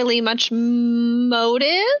necessarily much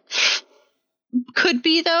motive. Could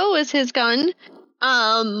be, though, is his gun.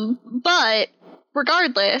 But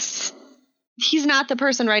regardless, he's not the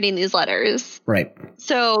person writing these letters. Right.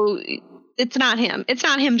 So it's not him. It's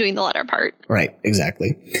not him doing the letter part. Right.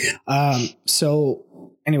 Exactly. So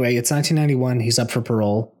anyway, it's 1991. He's up for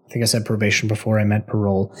parole. I think I said probation before I meant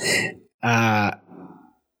parole.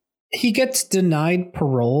 He gets denied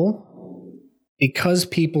parole because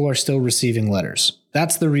people are still receiving letters.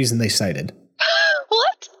 That's the reason they cited.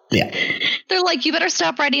 What? Yeah. They're like, you better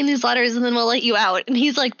stop writing these letters and then we'll let you out. And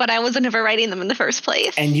he's like, but I wasn't ever writing them in the first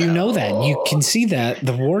place. And you know that. You can see that.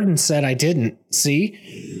 The warden said I didn't.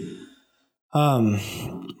 See? Paul.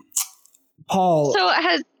 So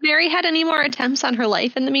has Mary had any more attempts on her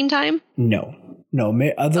life in the meantime? No.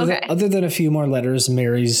 Other than a few more letters,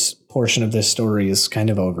 Mary's portion of this story is kind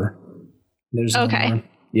of over. There's no more.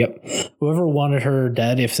 Yep. Whoever wanted her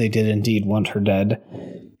dead, if they did indeed want her dead,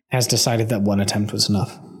 has decided that one attempt was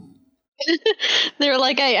enough. They were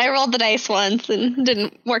like, I rolled the dice once and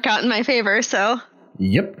didn't work out in my favor, so.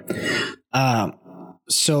 Yep.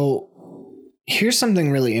 So here's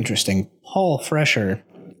something really interesting. Paul Freshour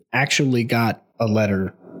actually got a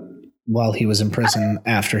letter while he was in prison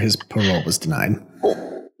after his parole was denied.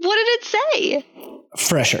 What did it say?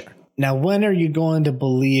 Freshour. Now, when are you going to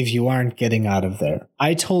believe you aren't getting out of there?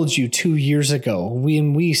 I told you 2 years ago,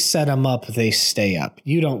 when we set them up, they stay up.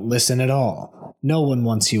 You don't listen at all. No one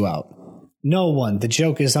wants you out. No one. The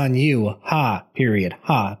joke is on you. Ha, period.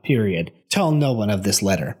 Ha, period. Tell no one of this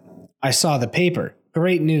letter. I saw the paper.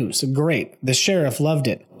 Great news. Great. The sheriff loved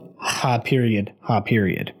it. Ha, period. Ha,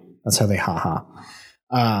 period. That's how they ha.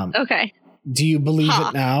 Okay. Do you believe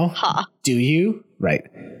it now? Ha. Do you? Right.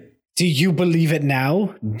 Do you believe it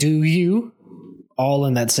now? Do you? All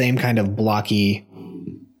in that same kind of blocky,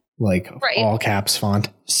 like all caps font.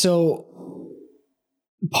 So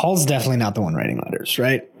Paul's definitely not the one writing letters,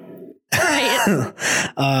 right?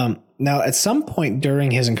 Right. Now, at some point during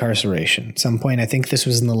his incarceration, I think this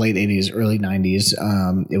was in the late 80s, early 90s.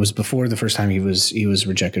 It was before the first time he was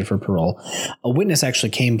rejected for parole. A witness actually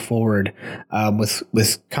came forward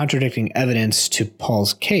with contradicting evidence to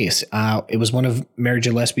Paul's case. It was one of Mary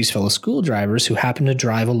Gillespie's fellow school drivers who happened to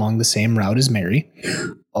drive along the same route as Mary,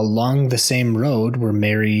 along the same road where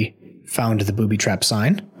Mary found the booby trap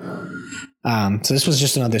sign. So this was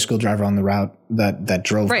just another school driver on the route that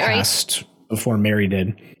drove past before Mary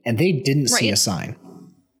did, and they didn't see a sign,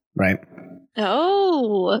 right?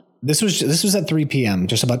 Oh. This was at 3 p.m.,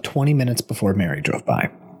 just about 20 minutes before Mary drove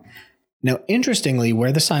by. Now, interestingly,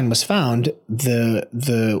 where the sign was found,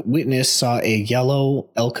 the witness saw a yellow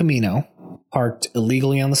El Camino parked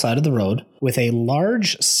illegally on the side of the road with a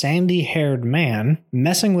large sandy-haired man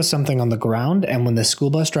messing with something on the ground. And when the school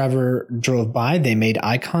bus driver drove by, they made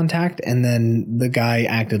eye contact, and then the guy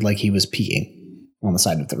acted like he was peeing on the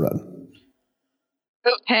side of the road.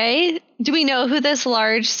 Okay. Do we know who this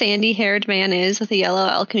large sandy-haired man is with a yellow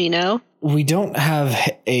El Camino? We don't have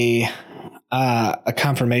a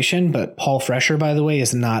confirmation, but Paul Freshour, by the way,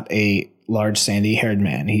 is not a large sandy-haired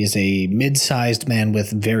man. He is a mid-sized man with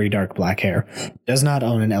very dark black hair. Does not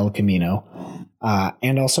own an El Camino,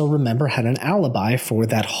 and also, remember, had an alibi for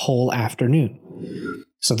that whole afternoon.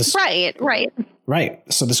 So right.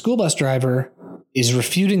 So the school bus driver is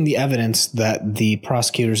refuting the evidence that the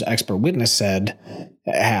prosecutor's expert witness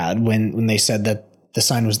had when they said that the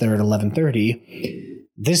sign was there at 11:30.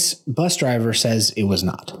 This bus driver says it was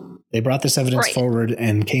not. They brought this evidence forward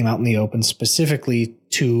and came out in the open specifically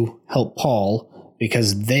to help Paul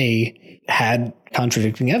because they had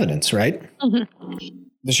contradicting evidence, right? Mm-hmm.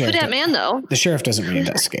 The sheriff, that man, though. The sheriff doesn't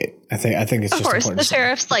reinvestigate. I think it's just important. Of course, the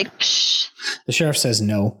sheriff's like, psh. The sheriff says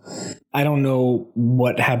no. I don't know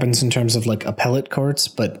what happens in terms of like appellate courts,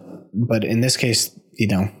 but in this case,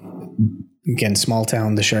 again, small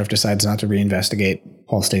town, the sheriff decides not to reinvestigate.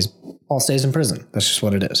 Paul stays in prison. That's just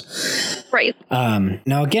what it is. Right.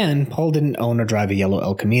 Now, again, Paul didn't own or drive a yellow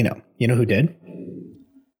El Camino. You know who did?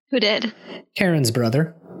 Who did? Karen's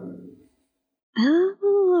brother.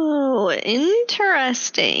 Oh,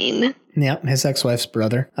 interesting. Yeah, his ex-wife's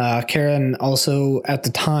brother. Karen also, at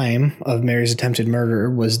the time of Mary's attempted murder,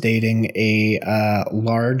 was dating a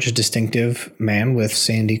large, distinctive man with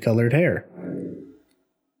sandy-colored hair.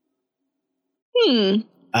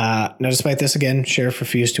 Now, despite this, again, Sheriff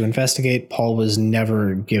refused to investigate. Paul was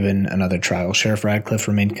never given another trial. Sheriff Radcliffe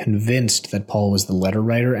remained convinced that Paul was the letter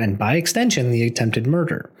writer and, by extension, the attempted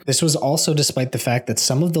murderer. This was also despite the fact that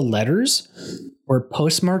some of the letters were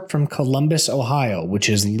postmarked from Columbus, Ohio, which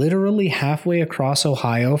is literally halfway across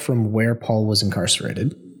Ohio from where Paul was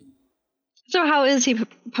incarcerated. So how is he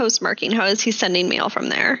postmarking? How is he sending mail from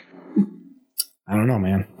there? I don't know,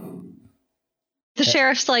 man. The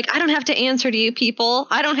sheriff's like, I don't have to answer to you people.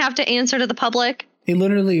 I don't have to answer to the public. He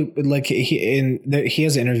literally, like, he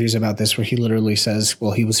has interviews about this where he literally says,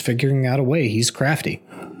 well, he was figuring out a way. He's crafty.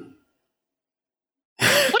 What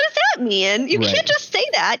does that mean? You can't just say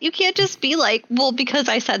that. You can't just be like, well, because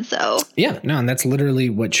I said so. Yeah, no, and that's literally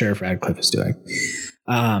what Sheriff Radcliffe is doing.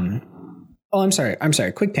 I'm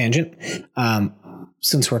sorry. Quick tangent.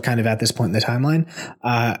 Since we're kind of at this point in the timeline,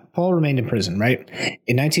 Paul remained in prison, right?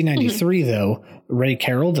 In 1993, though, Ray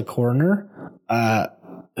Carroll, the coroner,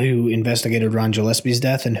 who investigated Ron Gillespie's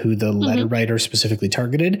death and who the letter writer specifically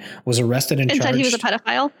targeted, was arrested and charged. And said he was a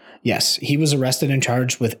pedophile? Yes, he was arrested and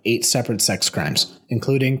charged with 8 separate sex crimes,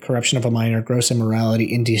 including corruption of a minor, gross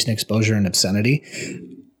immorality, indecent exposure, and obscenity.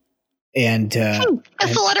 And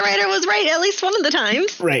the letter writer was right at least one of the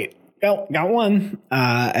times. Right. Oh, got one.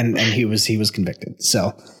 And he was convicted.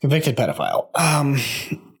 So convicted pedophile.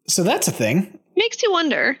 So that's a thing. Makes you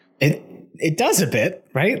wonder. It does a bit,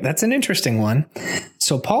 right? That's an interesting one.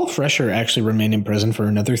 So Paul Freshour actually remained in prison for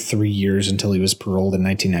another 3 years until he was paroled in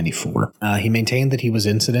 1994. He maintained that he was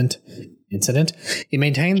incident. He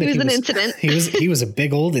maintained that he was an incident. He was a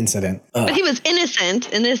big old incident. But he was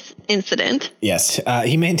innocent in this incident. Yes.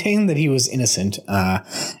 He maintained that he was innocent,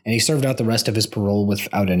 and he served out the rest of his parole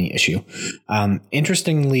without any issue.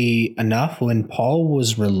 Interestingly enough, when Paul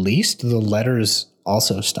was released, the letters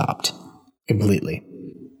also stopped completely.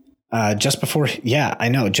 Just before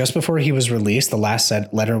he was released, the last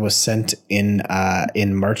letter was sent in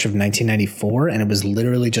March of 1994, and it was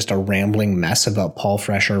literally just a rambling mess about Paul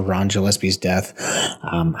Freshour, Ron Gillespie's death,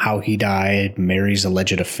 how he died, Mary's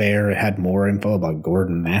alleged affair. It had more info about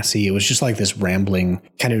Gordon Massey. It was just like this rambling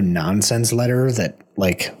kind of nonsense letter that,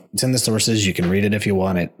 like, it's in the sources. You can read it if you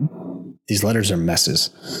want it. These letters are messes.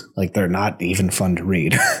 Like, they're not even fun to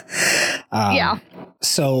read. Yeah.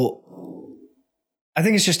 So I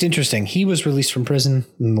think it's just interesting. He was released from prison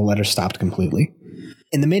and the letter stopped completely.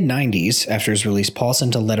 In the mid-90s, after his release, Paul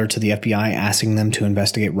sent a letter to the FBI asking them to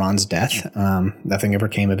investigate Ron's death. Nothing ever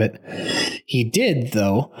came of it. He did,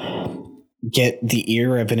 though, get the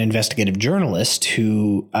ear of an investigative journalist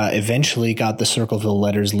who eventually got the Circleville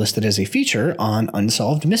Letters listed as a feature on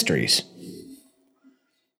Unsolved Mysteries.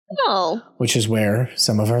 Oh. Which is where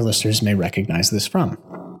some of our listeners may recognize this from.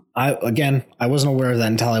 I wasn't aware of that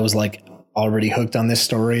until I was like already hooked on this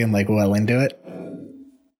story and like well into it.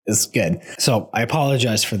 It's good. So I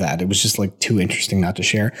apologize for that. It was just like too interesting not to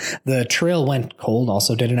share. The Trail Went Cold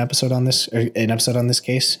also did an episode on this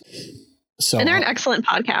case. So, and they're an excellent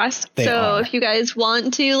podcast. So if you guys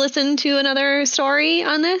want to listen to another story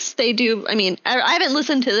on this, they do. I mean, I haven't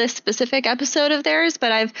listened to this specific episode of theirs,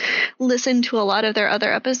 but I've listened to a lot of their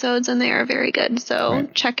other episodes and they are very good. So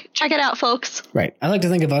check it out, folks. Right. I like to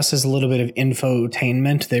think of us as a little bit of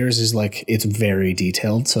infotainment. Theirs is like, it's very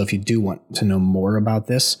detailed. So if you do want to know more about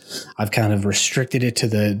this, I've kind of restricted it to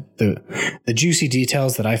the juicy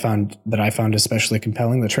details that I found especially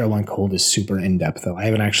compelling. The Trail Went Cold is super in depth though. I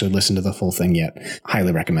haven't actually listened to the full thing yet.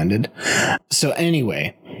 Highly recommended. So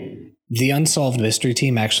anyway, the Unsolved Mystery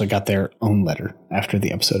team actually got their own letter after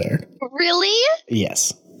the episode aired. Really?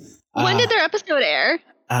 Yes. When did their episode air?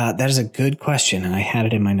 That is a good question, and I had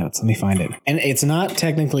it in my notes. Let me find it. And it's not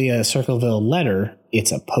technically a Circleville letter.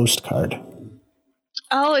 It's a postcard.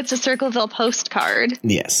 Oh, it's a Circleville postcard.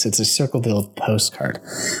 Yes, it's a Circleville postcard.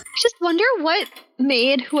 I just wonder what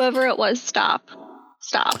made whoever it was stop.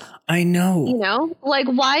 I know. You know, like,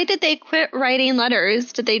 why did they quit writing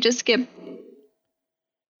letters? Did they just get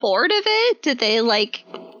bored of it? Did they like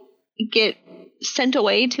get sent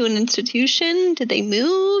away to an institution? Did they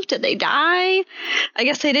move? Did they die? I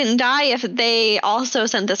guess they didn't die if they also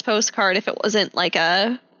sent this postcard, if it wasn't like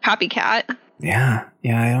a copycat. Yeah,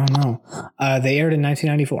 I don't know. They aired in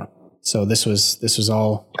 1994. So this was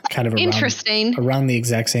all kind of around the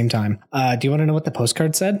exact same time. Do you want to know what the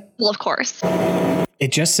postcard said? Well, of course.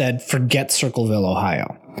 It just said, "Forget Circleville,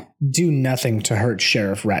 Ohio. Do nothing to hurt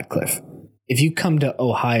Sheriff Radcliffe. If you come to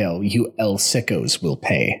Ohio, you El Sickos will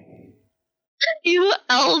pay." You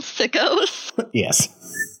El Sickos? Yes.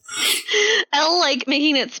 El, like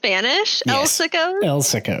making it Spanish. El Yes. sickos. El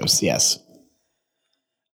sickos, yes.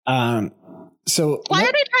 So Why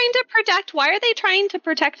are they trying to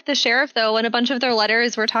protect the sheriff though when a bunch of their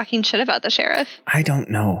letters were talking shit about the sheriff? I don't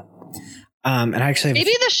know. And actually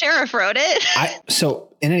Maybe the sheriff wrote it.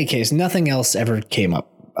 So in any case, nothing else ever came up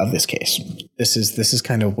of this case. This is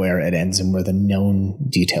kind of where it ends and where the known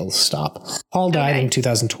details stop. Paul died in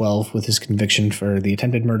 2012 with his conviction for the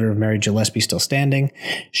attempted murder of Mary Gillespie still standing.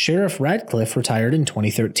 Sheriff Radcliffe retired in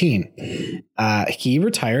 2013. He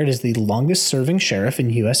retired as the longest serving sheriff in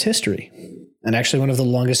U.S. history, and actually one of the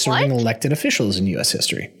longest serving elected officials in U.S.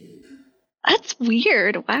 history. That's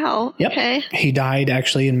weird. Wow. Yep. Okay. He died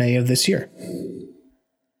actually in May of this year.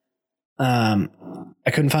 I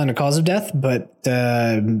couldn't find a cause of death, but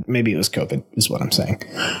maybe it was COVID is what I'm saying.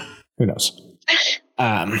 Who knows?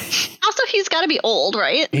 Also, he's got to be old,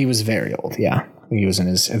 right? He was very old. Yeah. I think he was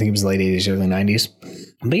late 80s, early 90s.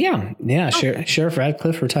 But yeah. Sheriff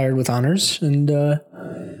Radcliffe retired with honors. And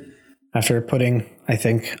after putting, I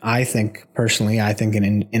think personally,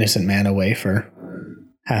 an innocent man away for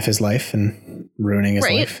half his life and ruining his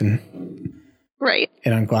life and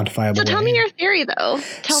in unquantifiable So tell way. me your theory, though.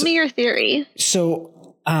 Tell me your theory.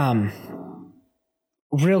 So,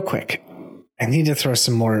 real quick, I need to throw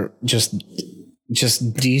some more just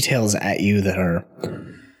details at you that are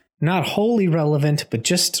not wholly relevant, but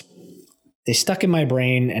just they stuck in my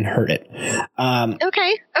brain and hurt it.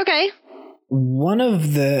 Okay. One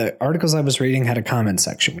of the articles I was reading had a comment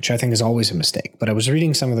section, which I think is always a mistake, but I was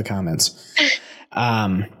reading some of the comments.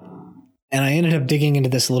 And I ended up digging into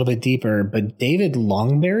this a little bit deeper, but David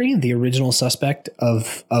Longberry, the original suspect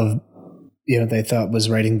of they thought was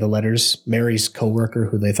writing the letters, Mary's coworker,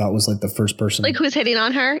 who they thought was like the first person. Like who's hitting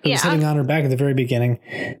on her? Who was hitting on her back at the very beginning.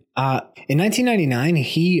 In 1999,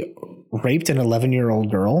 he raped an 11-year-old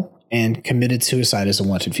girl and committed suicide as a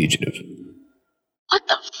wanted fugitive. What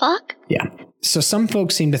the fuck? Yeah. So some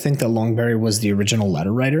folks seem to think that Longberry was the original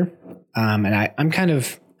letter writer. And I'm kind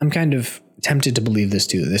of tempted to believe this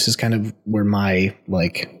too. This is kind of where my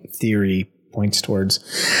theory points towards.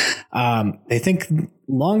 They think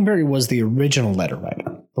Longberry was the original letter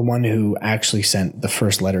writer, the one who actually sent the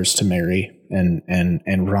first letters to Mary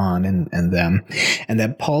and Ron and them, and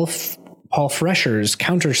that Paul Freshour's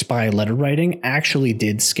counter spy letter writing actually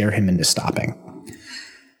did scare him into stopping,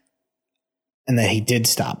 and that he did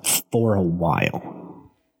stop for a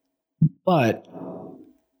while, but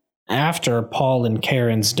after Paul and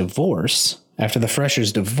Karen's divorce, after the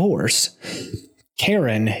Freshours' divorce,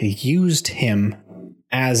 Karen used him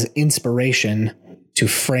as inspiration to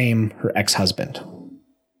frame her ex-husband.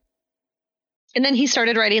 And then he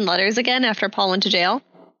started writing letters again after Paul went to jail?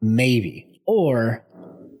 Maybe. Or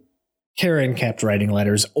Karen kept writing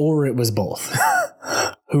letters, or it was both.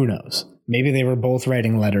 Who knows? Maybe they were both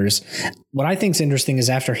writing letters. What I think is interesting is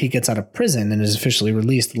after he gets out of prison and is officially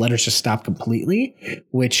released, the letters just stop completely,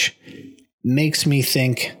 which makes me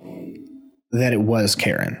think that it was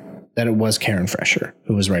Karen Freshour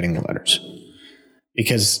who was writing the letters.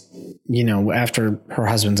 Because, after her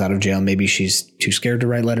husband's out of jail, maybe she's too scared to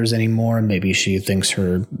write letters anymore. Maybe she thinks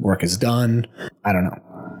her work is done. I don't know.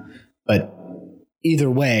 But either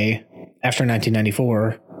way, after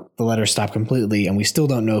 1994, the letters stopped completely, and we still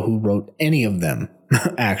don't know who wrote any of them,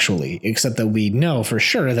 actually, except that we know for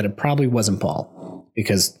sure that it probably wasn't Paul,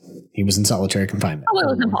 because he was in solitary confinement. Probably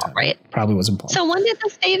wasn't Paul, right? Probably wasn't Paul. So when did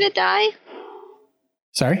this David die?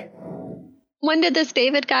 Sorry? When did this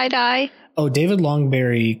David guy die? Oh, David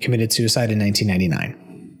Longberry committed suicide in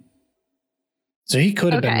 1999. So he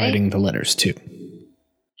could have been writing the letters, too.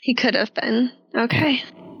 He could have been. Okay. Yeah.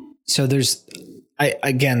 So there's...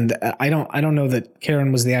 I don't know that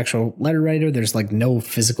Karen was the actual letter writer. There's no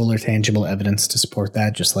physical or tangible evidence to support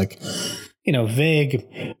that. Just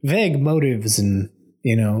vague motives and,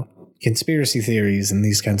 conspiracy theories and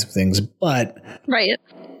these kinds of things. But right.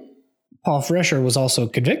 Paul Freshour was also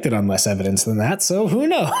convicted on less evidence than that. So who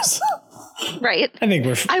knows? Right. I think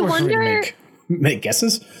we're free to make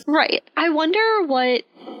guesses. Right. I wonder what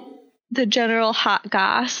the general hot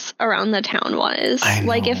goss around the town was.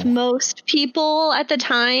 If most people at the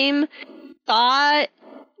time thought,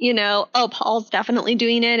 Paul's definitely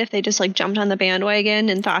doing it, if they just jumped on the bandwagon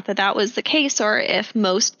and thought that was the case, or if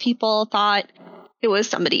most people thought it was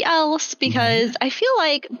somebody else, because I feel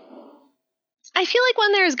like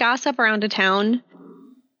when there's gossip around a town,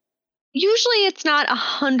 usually it's not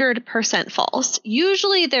 100% false.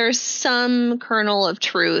 Usually there's some kernel of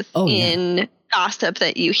truth in gossip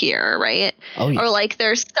that you hear, right? Oh, yeah. Or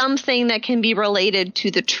there's something that can be related to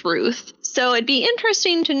the truth. So it'd be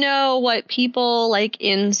interesting to know what people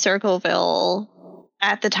in Circleville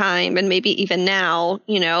at the time, and maybe even now,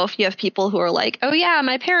 if you have people who are like, oh yeah,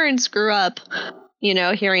 my parents grew up,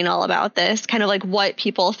 hearing all about this, kind of like what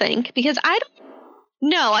people think, because I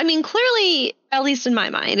don't know. I mean, clearly, at least in my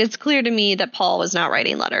mind, it's clear to me that Paul was not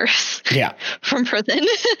writing letters from prison.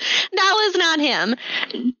 That was not him.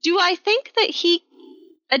 Do I think that he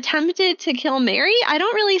attempted to kill Mary? I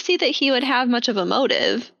don't really see that he would have much of a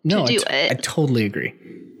motive to do it. I totally agree.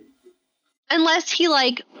 Unless he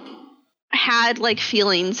had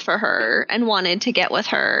feelings for her and wanted to get with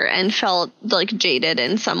her and felt jaded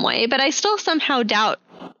in some way. But I still somehow doubt.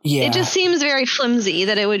 Yeah. It just seems very flimsy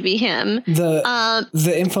that it would be him.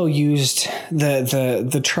 The info used,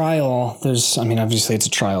 the trial, obviously it's a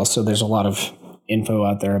trial, so there's a lot of info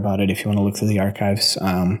out there about it if you want to look through the archives.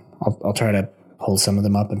 I'll try to pull some of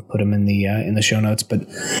them up and put them in the show notes, but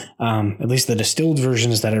at least the distilled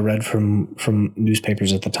versions that I read from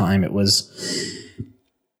newspapers at the time, it was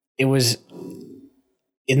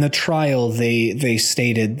in the trial they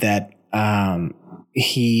stated that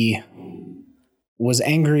he was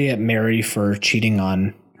angry at Mary for cheating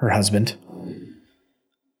on her husband,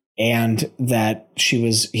 and that he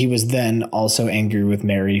was then also angry with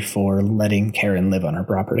Mary for letting Karen live on her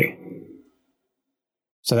property.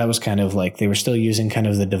 So that was kind of they were still using kind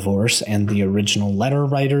of the divorce and the original letter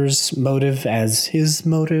writer's motive as his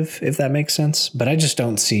motive, if that makes sense. But I just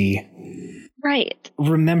don't see. Right.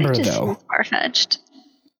 Remember, though, far-fetched.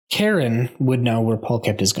 Karen would know where Paul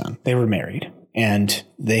kept his gun. They were married, and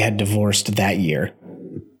they had divorced that year.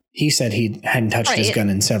 He said he hadn't touched his gun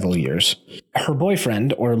in several years. Her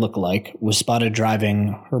boyfriend, or lookalike, was spotted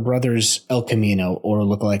driving her brother's El Camino, or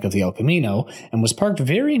lookalike of the El Camino, and was parked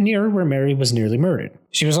very near where Mary was nearly murdered.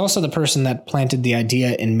 She was also the person that planted the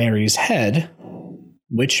idea in Mary's head,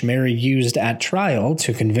 which Mary used at trial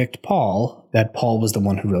to convict Paul, that Paul was the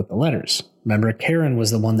one who wrote the letters. Remember, Karen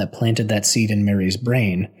was the one that planted that seed in Mary's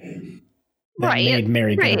brain that made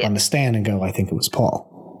Mary get up on the stand and go, I think it was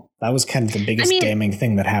Paul. That was kind of the biggest damning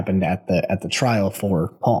thing that happened at the trial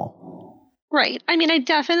for Paul. Right. I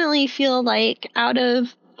definitely feel like out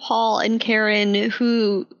of Paul and Karen,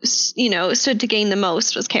 who, stood to gain the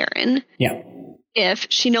most was Karen. Yeah. If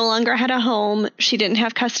she no longer had a home, she didn't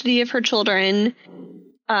have custody of her children,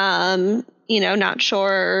 not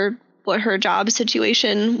sure what her job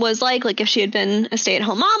situation was like if she had been a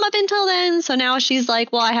stay-at-home mom up until then. So now she's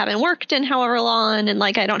like, well, I haven't worked in however long, and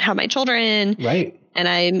I don't have my children. Right. And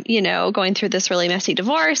I'm, going through this really messy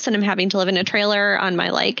divorce, and I'm having to live in a trailer on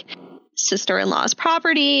my sister-in-law's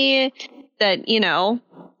property that,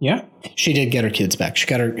 Yeah. She did get her kids back. She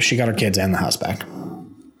got her kids and the house back.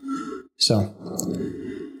 So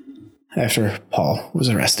after Paul was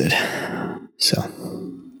arrested. So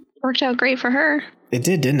worked out great for her. It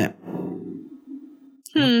did, didn't it?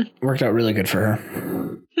 Worked out really good for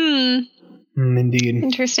her. Indeed.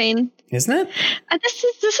 Interesting. Isn't it? This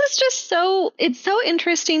is just it's so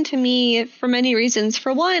interesting to me for many reasons.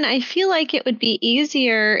 For one, I feel like it would be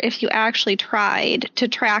easier if you actually tried to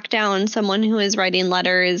track down someone who is writing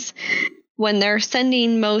letters when they're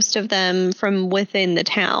sending most of them from within the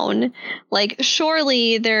town.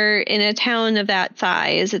 Surely they're in a town of that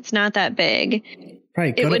size. It's not that big.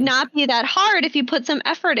 Right. It would not be that hard if you put some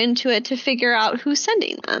effort into it to figure out who's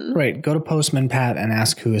sending them. Right. Go to Postman Pat and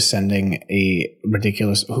ask who's buying a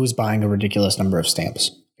ridiculous number of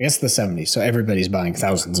stamps. I guess the 70s. So everybody's buying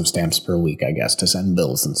thousands of stamps per week, I guess, to send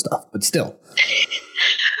bills and stuff. But still.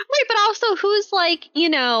 Right. But also who's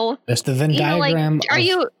It's the Venn diagram.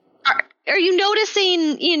 Are you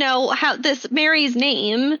noticing, how this Mary's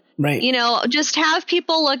name, right? Just have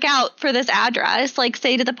people look out for this address,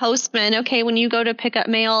 say to the postman, okay, when you go to pick up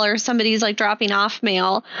mail or somebody's dropping off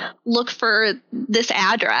mail, look for this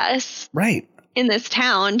address. Right. In this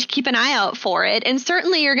town to keep an eye out for it. And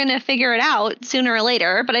certainly you're going to figure it out sooner or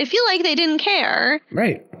later. But I feel like they didn't care.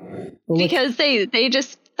 Right. Well, because they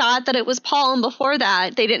just thought that it was Paul, and before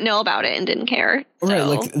that they didn't know about it and didn't care. So.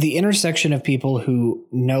 Right, the intersection of people who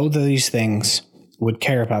know these things, would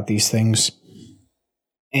care about these things,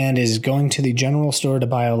 and is going to the general store to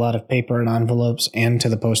buy a lot of paper and envelopes and to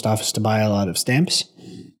the post office to buy a lot of stamps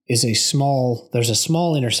there's a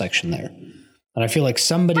small intersection there. And I feel like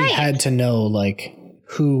somebody had to know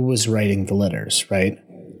who was writing the letters, right?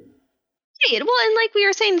 Right. Well, and like we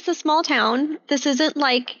were saying, it's a small town. This isn't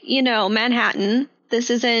Manhattan. This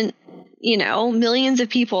isn't, millions of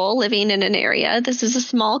people living in an area. This is a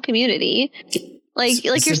small community. Like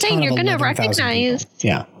you're saying, you're going to recognize.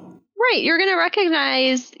 Yeah. Right. You're going to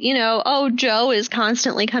recognize, Joe is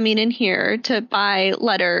constantly coming in here to buy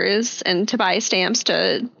letters and to buy stamps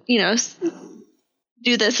to,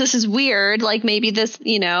 do this. This is weird. Maybe this,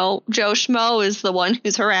 Joe Schmo is the one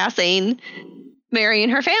who's harassing marrying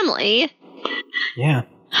her family. Yeah.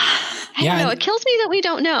 I don't know. It kills me that we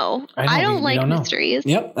don't know. I don't like mysteries.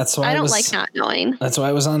 Yep, that's why I don't like not knowing. That's why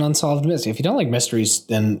I was on Unsolved Mysteries. If you don't like mysteries,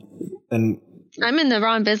 then I'm in the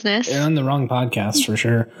wrong business. You're on the wrong podcast for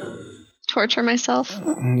sure. Torture myself.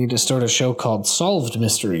 I need to start a show called Solved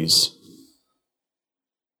Mysteries.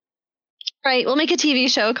 Right, we'll make a TV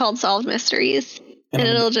show called Solved Mysteries, and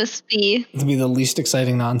it'll just be... It'll be the least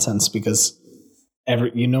exciting nonsense because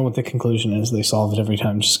you know what the conclusion is. They solve it every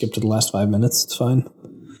time. Just skip to the last 5 minutes. It's fine.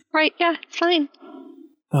 Right, yeah, it's fine.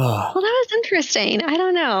 Well, that was interesting. I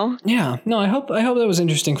don't know. Yeah, no, I hope that was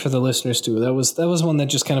interesting for the listeners too. That was one that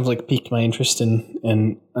just kind of like piqued my interest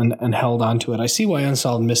and held on to it. I see why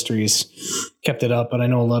Unsolved Mysteries kept it up, but I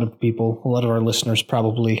know a lot of our listeners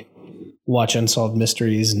probably watch Unsolved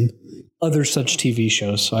Mysteries and other such TV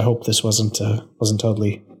shows. So I hope this wasn't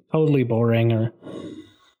totally boring or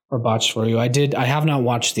botched for you. I have not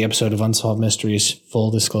watched the episode of Unsolved Mysteries,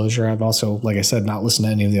 full disclosure. I've also, like I said, not listened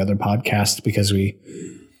to any of the other podcasts because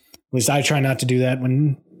at least I try not to do that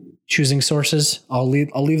when choosing sources. I'll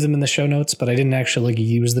leave them in the show notes, but I didn't actually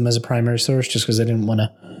use them as a primary source just because I didn't want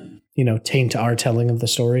to, taint our telling of the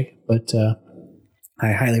story. But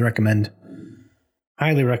I highly recommend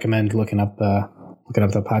looking up the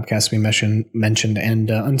podcast we mentioned and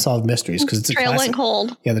Unsolved Mysteries because it's a Trail classic. Went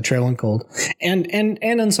Cold. Yeah, the Trail Went Cold and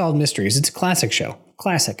Unsolved Mysteries. It's a classic show.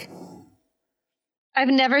 Classic. I've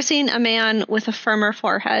never seen a man with a firmer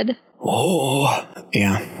forehead. Oh,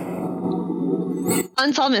 yeah.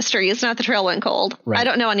 Unsolved Mysteries, not The Trail Went Cold. Right. I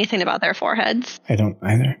don't know anything about their foreheads. I don't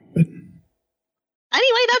either. But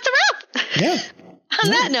anyway, that's a wrap. Yeah. On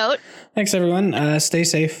that note. Thanks, everyone. Stay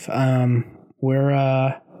safe. We're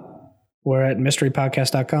at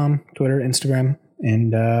mysterypodcast.com, Twitter, Instagram,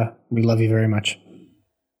 and we love you very much.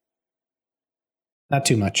 Not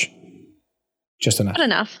too much. Just enough. Not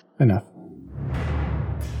enough. Enough.